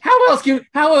what? How else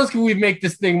can we make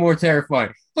this thing more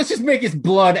terrifying? Let's just make its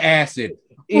blood acid.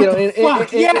 What the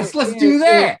fuck? Yes, let's do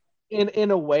that.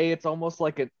 In a way, it's almost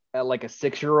like a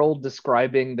 6-year-old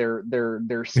describing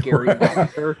their scary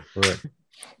monster. Right.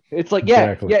 It's like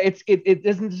Exactly. it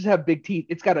doesn't just have big teeth.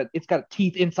 It's got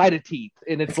teeth inside of teeth,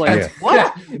 and it's like Yeah.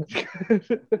 what?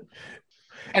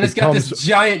 And it's got this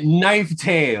giant knife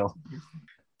tail.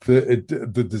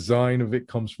 The design of it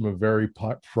comes from a very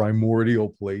primordial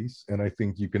place, and I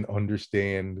think you can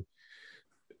understand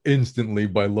instantly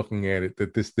by looking at it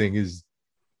that this thing is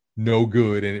no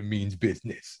good and it means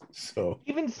business. So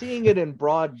Even seeing it in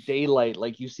broad daylight,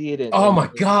 like you see it in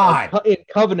God, in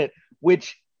Covenant,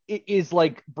 which is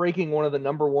like breaking one of the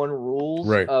number one rules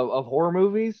right. of horror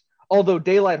movies. Although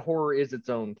daylight horror is its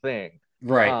own thing,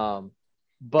 right?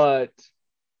 But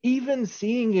even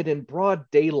seeing it in broad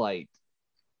daylight,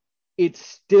 it's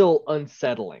still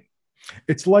unsettling.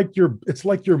 It's like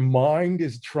your mind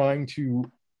is trying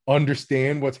to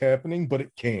understand what's happening, but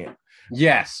it can't.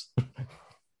 Yes.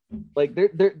 Like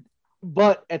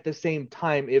but at the same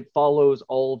time, it follows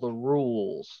all the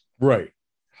rules. Right.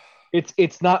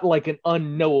 It's not like an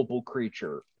unknowable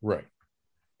creature. Right.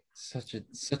 Such a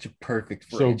perfect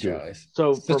franchise.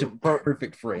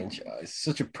 Perfect franchise.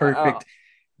 Such a perfect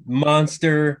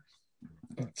monster.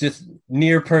 Just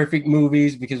near perfect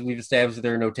movies, because we've established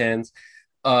there are no 10s.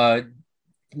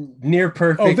 Near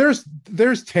perfect. Oh, there's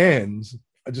 10s.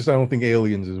 I don't think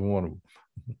Aliens is one of them.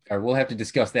 All right, we'll have to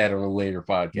discuss that on a later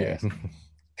podcast.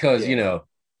 Because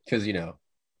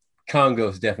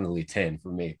Congo's definitely 10 for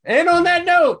me. And on that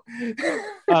note,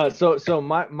 so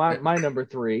my number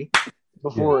 3,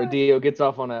 before Dio gets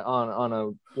off on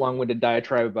a long-winded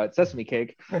diatribe about sesame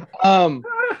cake,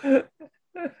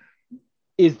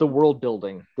 is the world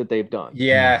building that they've done.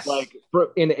 Yes. Like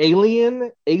in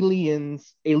Aliens,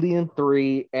 Alien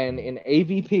 3, and in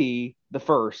AVP, the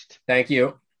first. Thank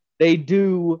you. They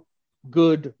do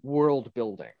good world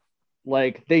building.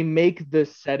 Like they make the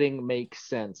setting make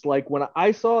sense. Like when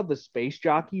I saw the space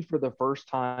jockey for the first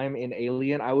time in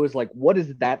Alien, I was like, what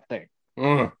is that thing?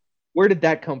 Where did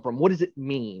that come from? What does it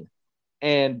mean?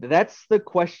 And that's the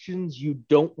questions you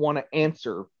don't want to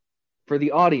answer for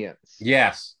the audience.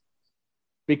 Yes.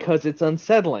 Because it's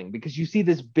unsettling, because you see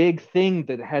this big thing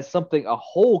that has a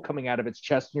hole coming out of its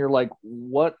chest, and you're like,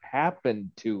 what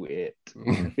happened to it?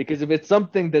 Because if it's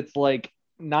something that's like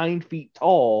 9 feet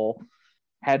tall,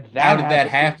 how did that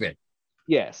happen?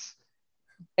 Yes.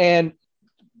 And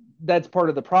that's part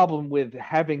of the problem with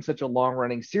having such a long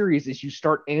running series, is you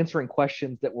start answering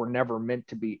questions that were never meant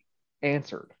to be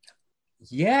answered.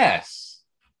 Yes.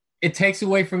 It takes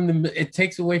away from the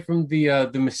mystique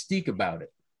about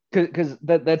it. Because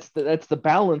that's the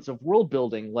balance of world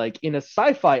building. Like in a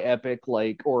sci-fi epic,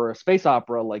 or a space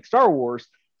opera like Star Wars,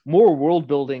 more world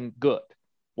building, good.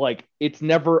 Like it's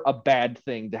never a bad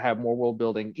thing to have more world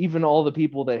building. Even all the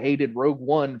people that hated Rogue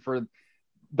One for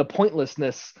the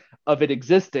pointlessness of it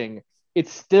existing,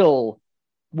 it's still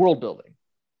world building.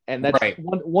 And that's right.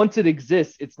 Once it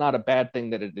exists, it's not a bad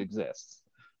thing that it exists.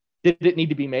 Did it need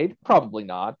to be made? Probably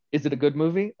not. Is it a good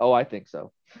movie? Oh, I think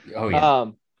so. Oh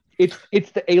yeah.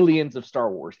 It's the aliens of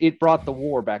Star Wars. It brought the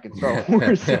war back in Star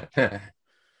Wars.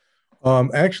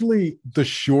 Actually, the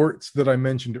shorts that I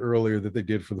mentioned earlier that they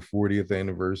did for the 40th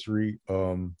anniversary,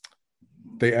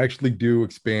 they actually do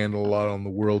expand a lot on the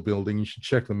world building. You should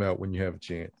check them out when you have a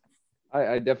chance.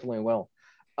 I definitely will.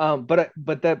 But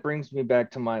that brings me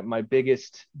back to my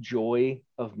biggest joy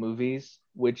of movies,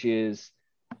 which is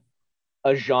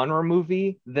a genre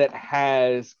movie that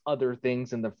has other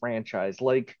things in the franchise.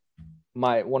 Like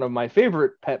one of my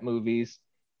favorite pet movies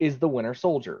is The Winter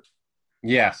Soldier.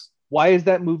 Yes. Why is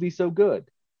that movie so good?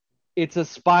 It's a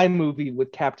spy movie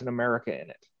with Captain America in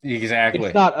it. Exactly.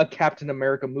 It's not a Captain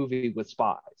America movie with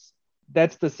spies.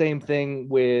 That's the same thing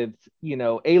with,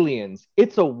 Aliens.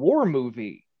 It's a war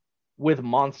movie with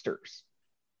monsters.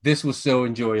 This was so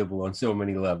enjoyable on so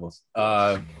many levels.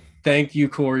 Thank you,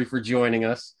 Corey, for joining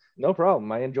us. No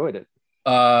problem. I enjoyed it.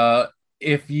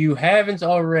 If you haven't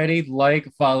already,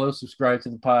 follow, subscribe to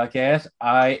the podcast.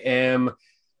 I am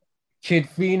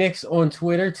KidPhoenix on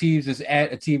Twitter. Teebs is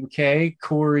at AtibaK.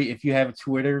 Corey, if you have a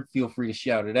Twitter, feel free to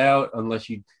shout it out, unless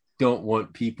you don't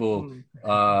want people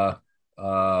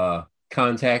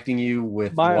contacting you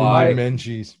with my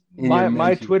Menchies.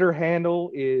 My Twitter handle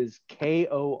is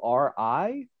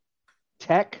KORI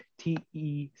Tech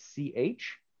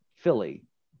TECH Philly.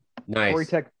 Nice.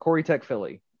 Corey Tech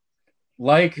Philly.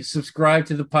 Subscribe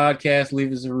to the podcast,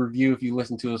 leave us a review if you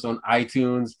listen to us on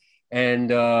iTunes,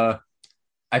 and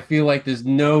I feel like there's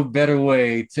no better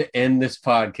way to end this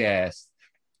podcast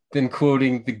than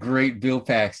quoting the great Bill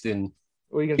Paxton.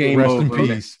 Game Rest over. In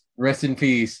peace. Rest in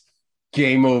peace.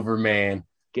 Game over, man.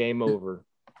 Game over.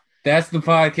 That's the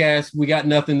podcast. We got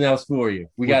nothing else for you.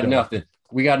 We got nothing.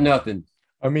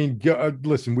 I mean,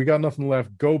 listen, we got nothing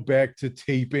left. Go back to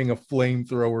taping a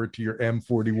flamethrower to your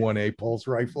M41A pulse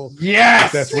rifle.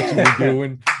 Yes! That's what you were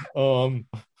doing.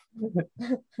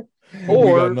 Or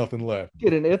we got nothing left.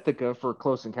 Get an Ithaca for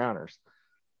Close Encounters.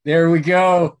 There we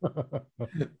go.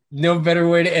 No better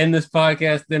way to end this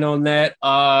podcast than on that.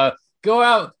 Go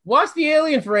out, watch the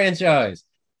Alien franchise.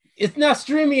 It's not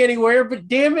streaming anywhere, but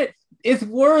damn it, it's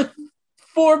worth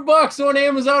 $4 on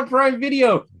Amazon Prime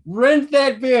Video. Rent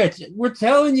that bitch. We're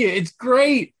telling you, it's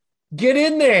great. Get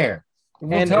in there.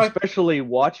 Especially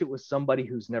watch it with somebody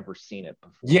who's never seen it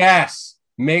before. Yes.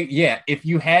 If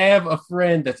you have a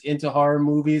friend that's into horror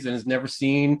movies and has never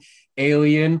seen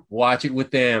Alien, watch it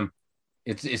with them.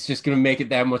 It's just going to make it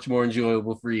that much more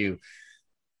enjoyable for you.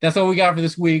 That's all we got for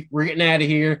this week. We're getting out of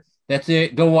here. That's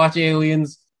it. Go watch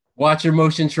Aliens. Watch your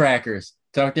motion trackers.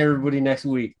 Talk to everybody next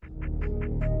week.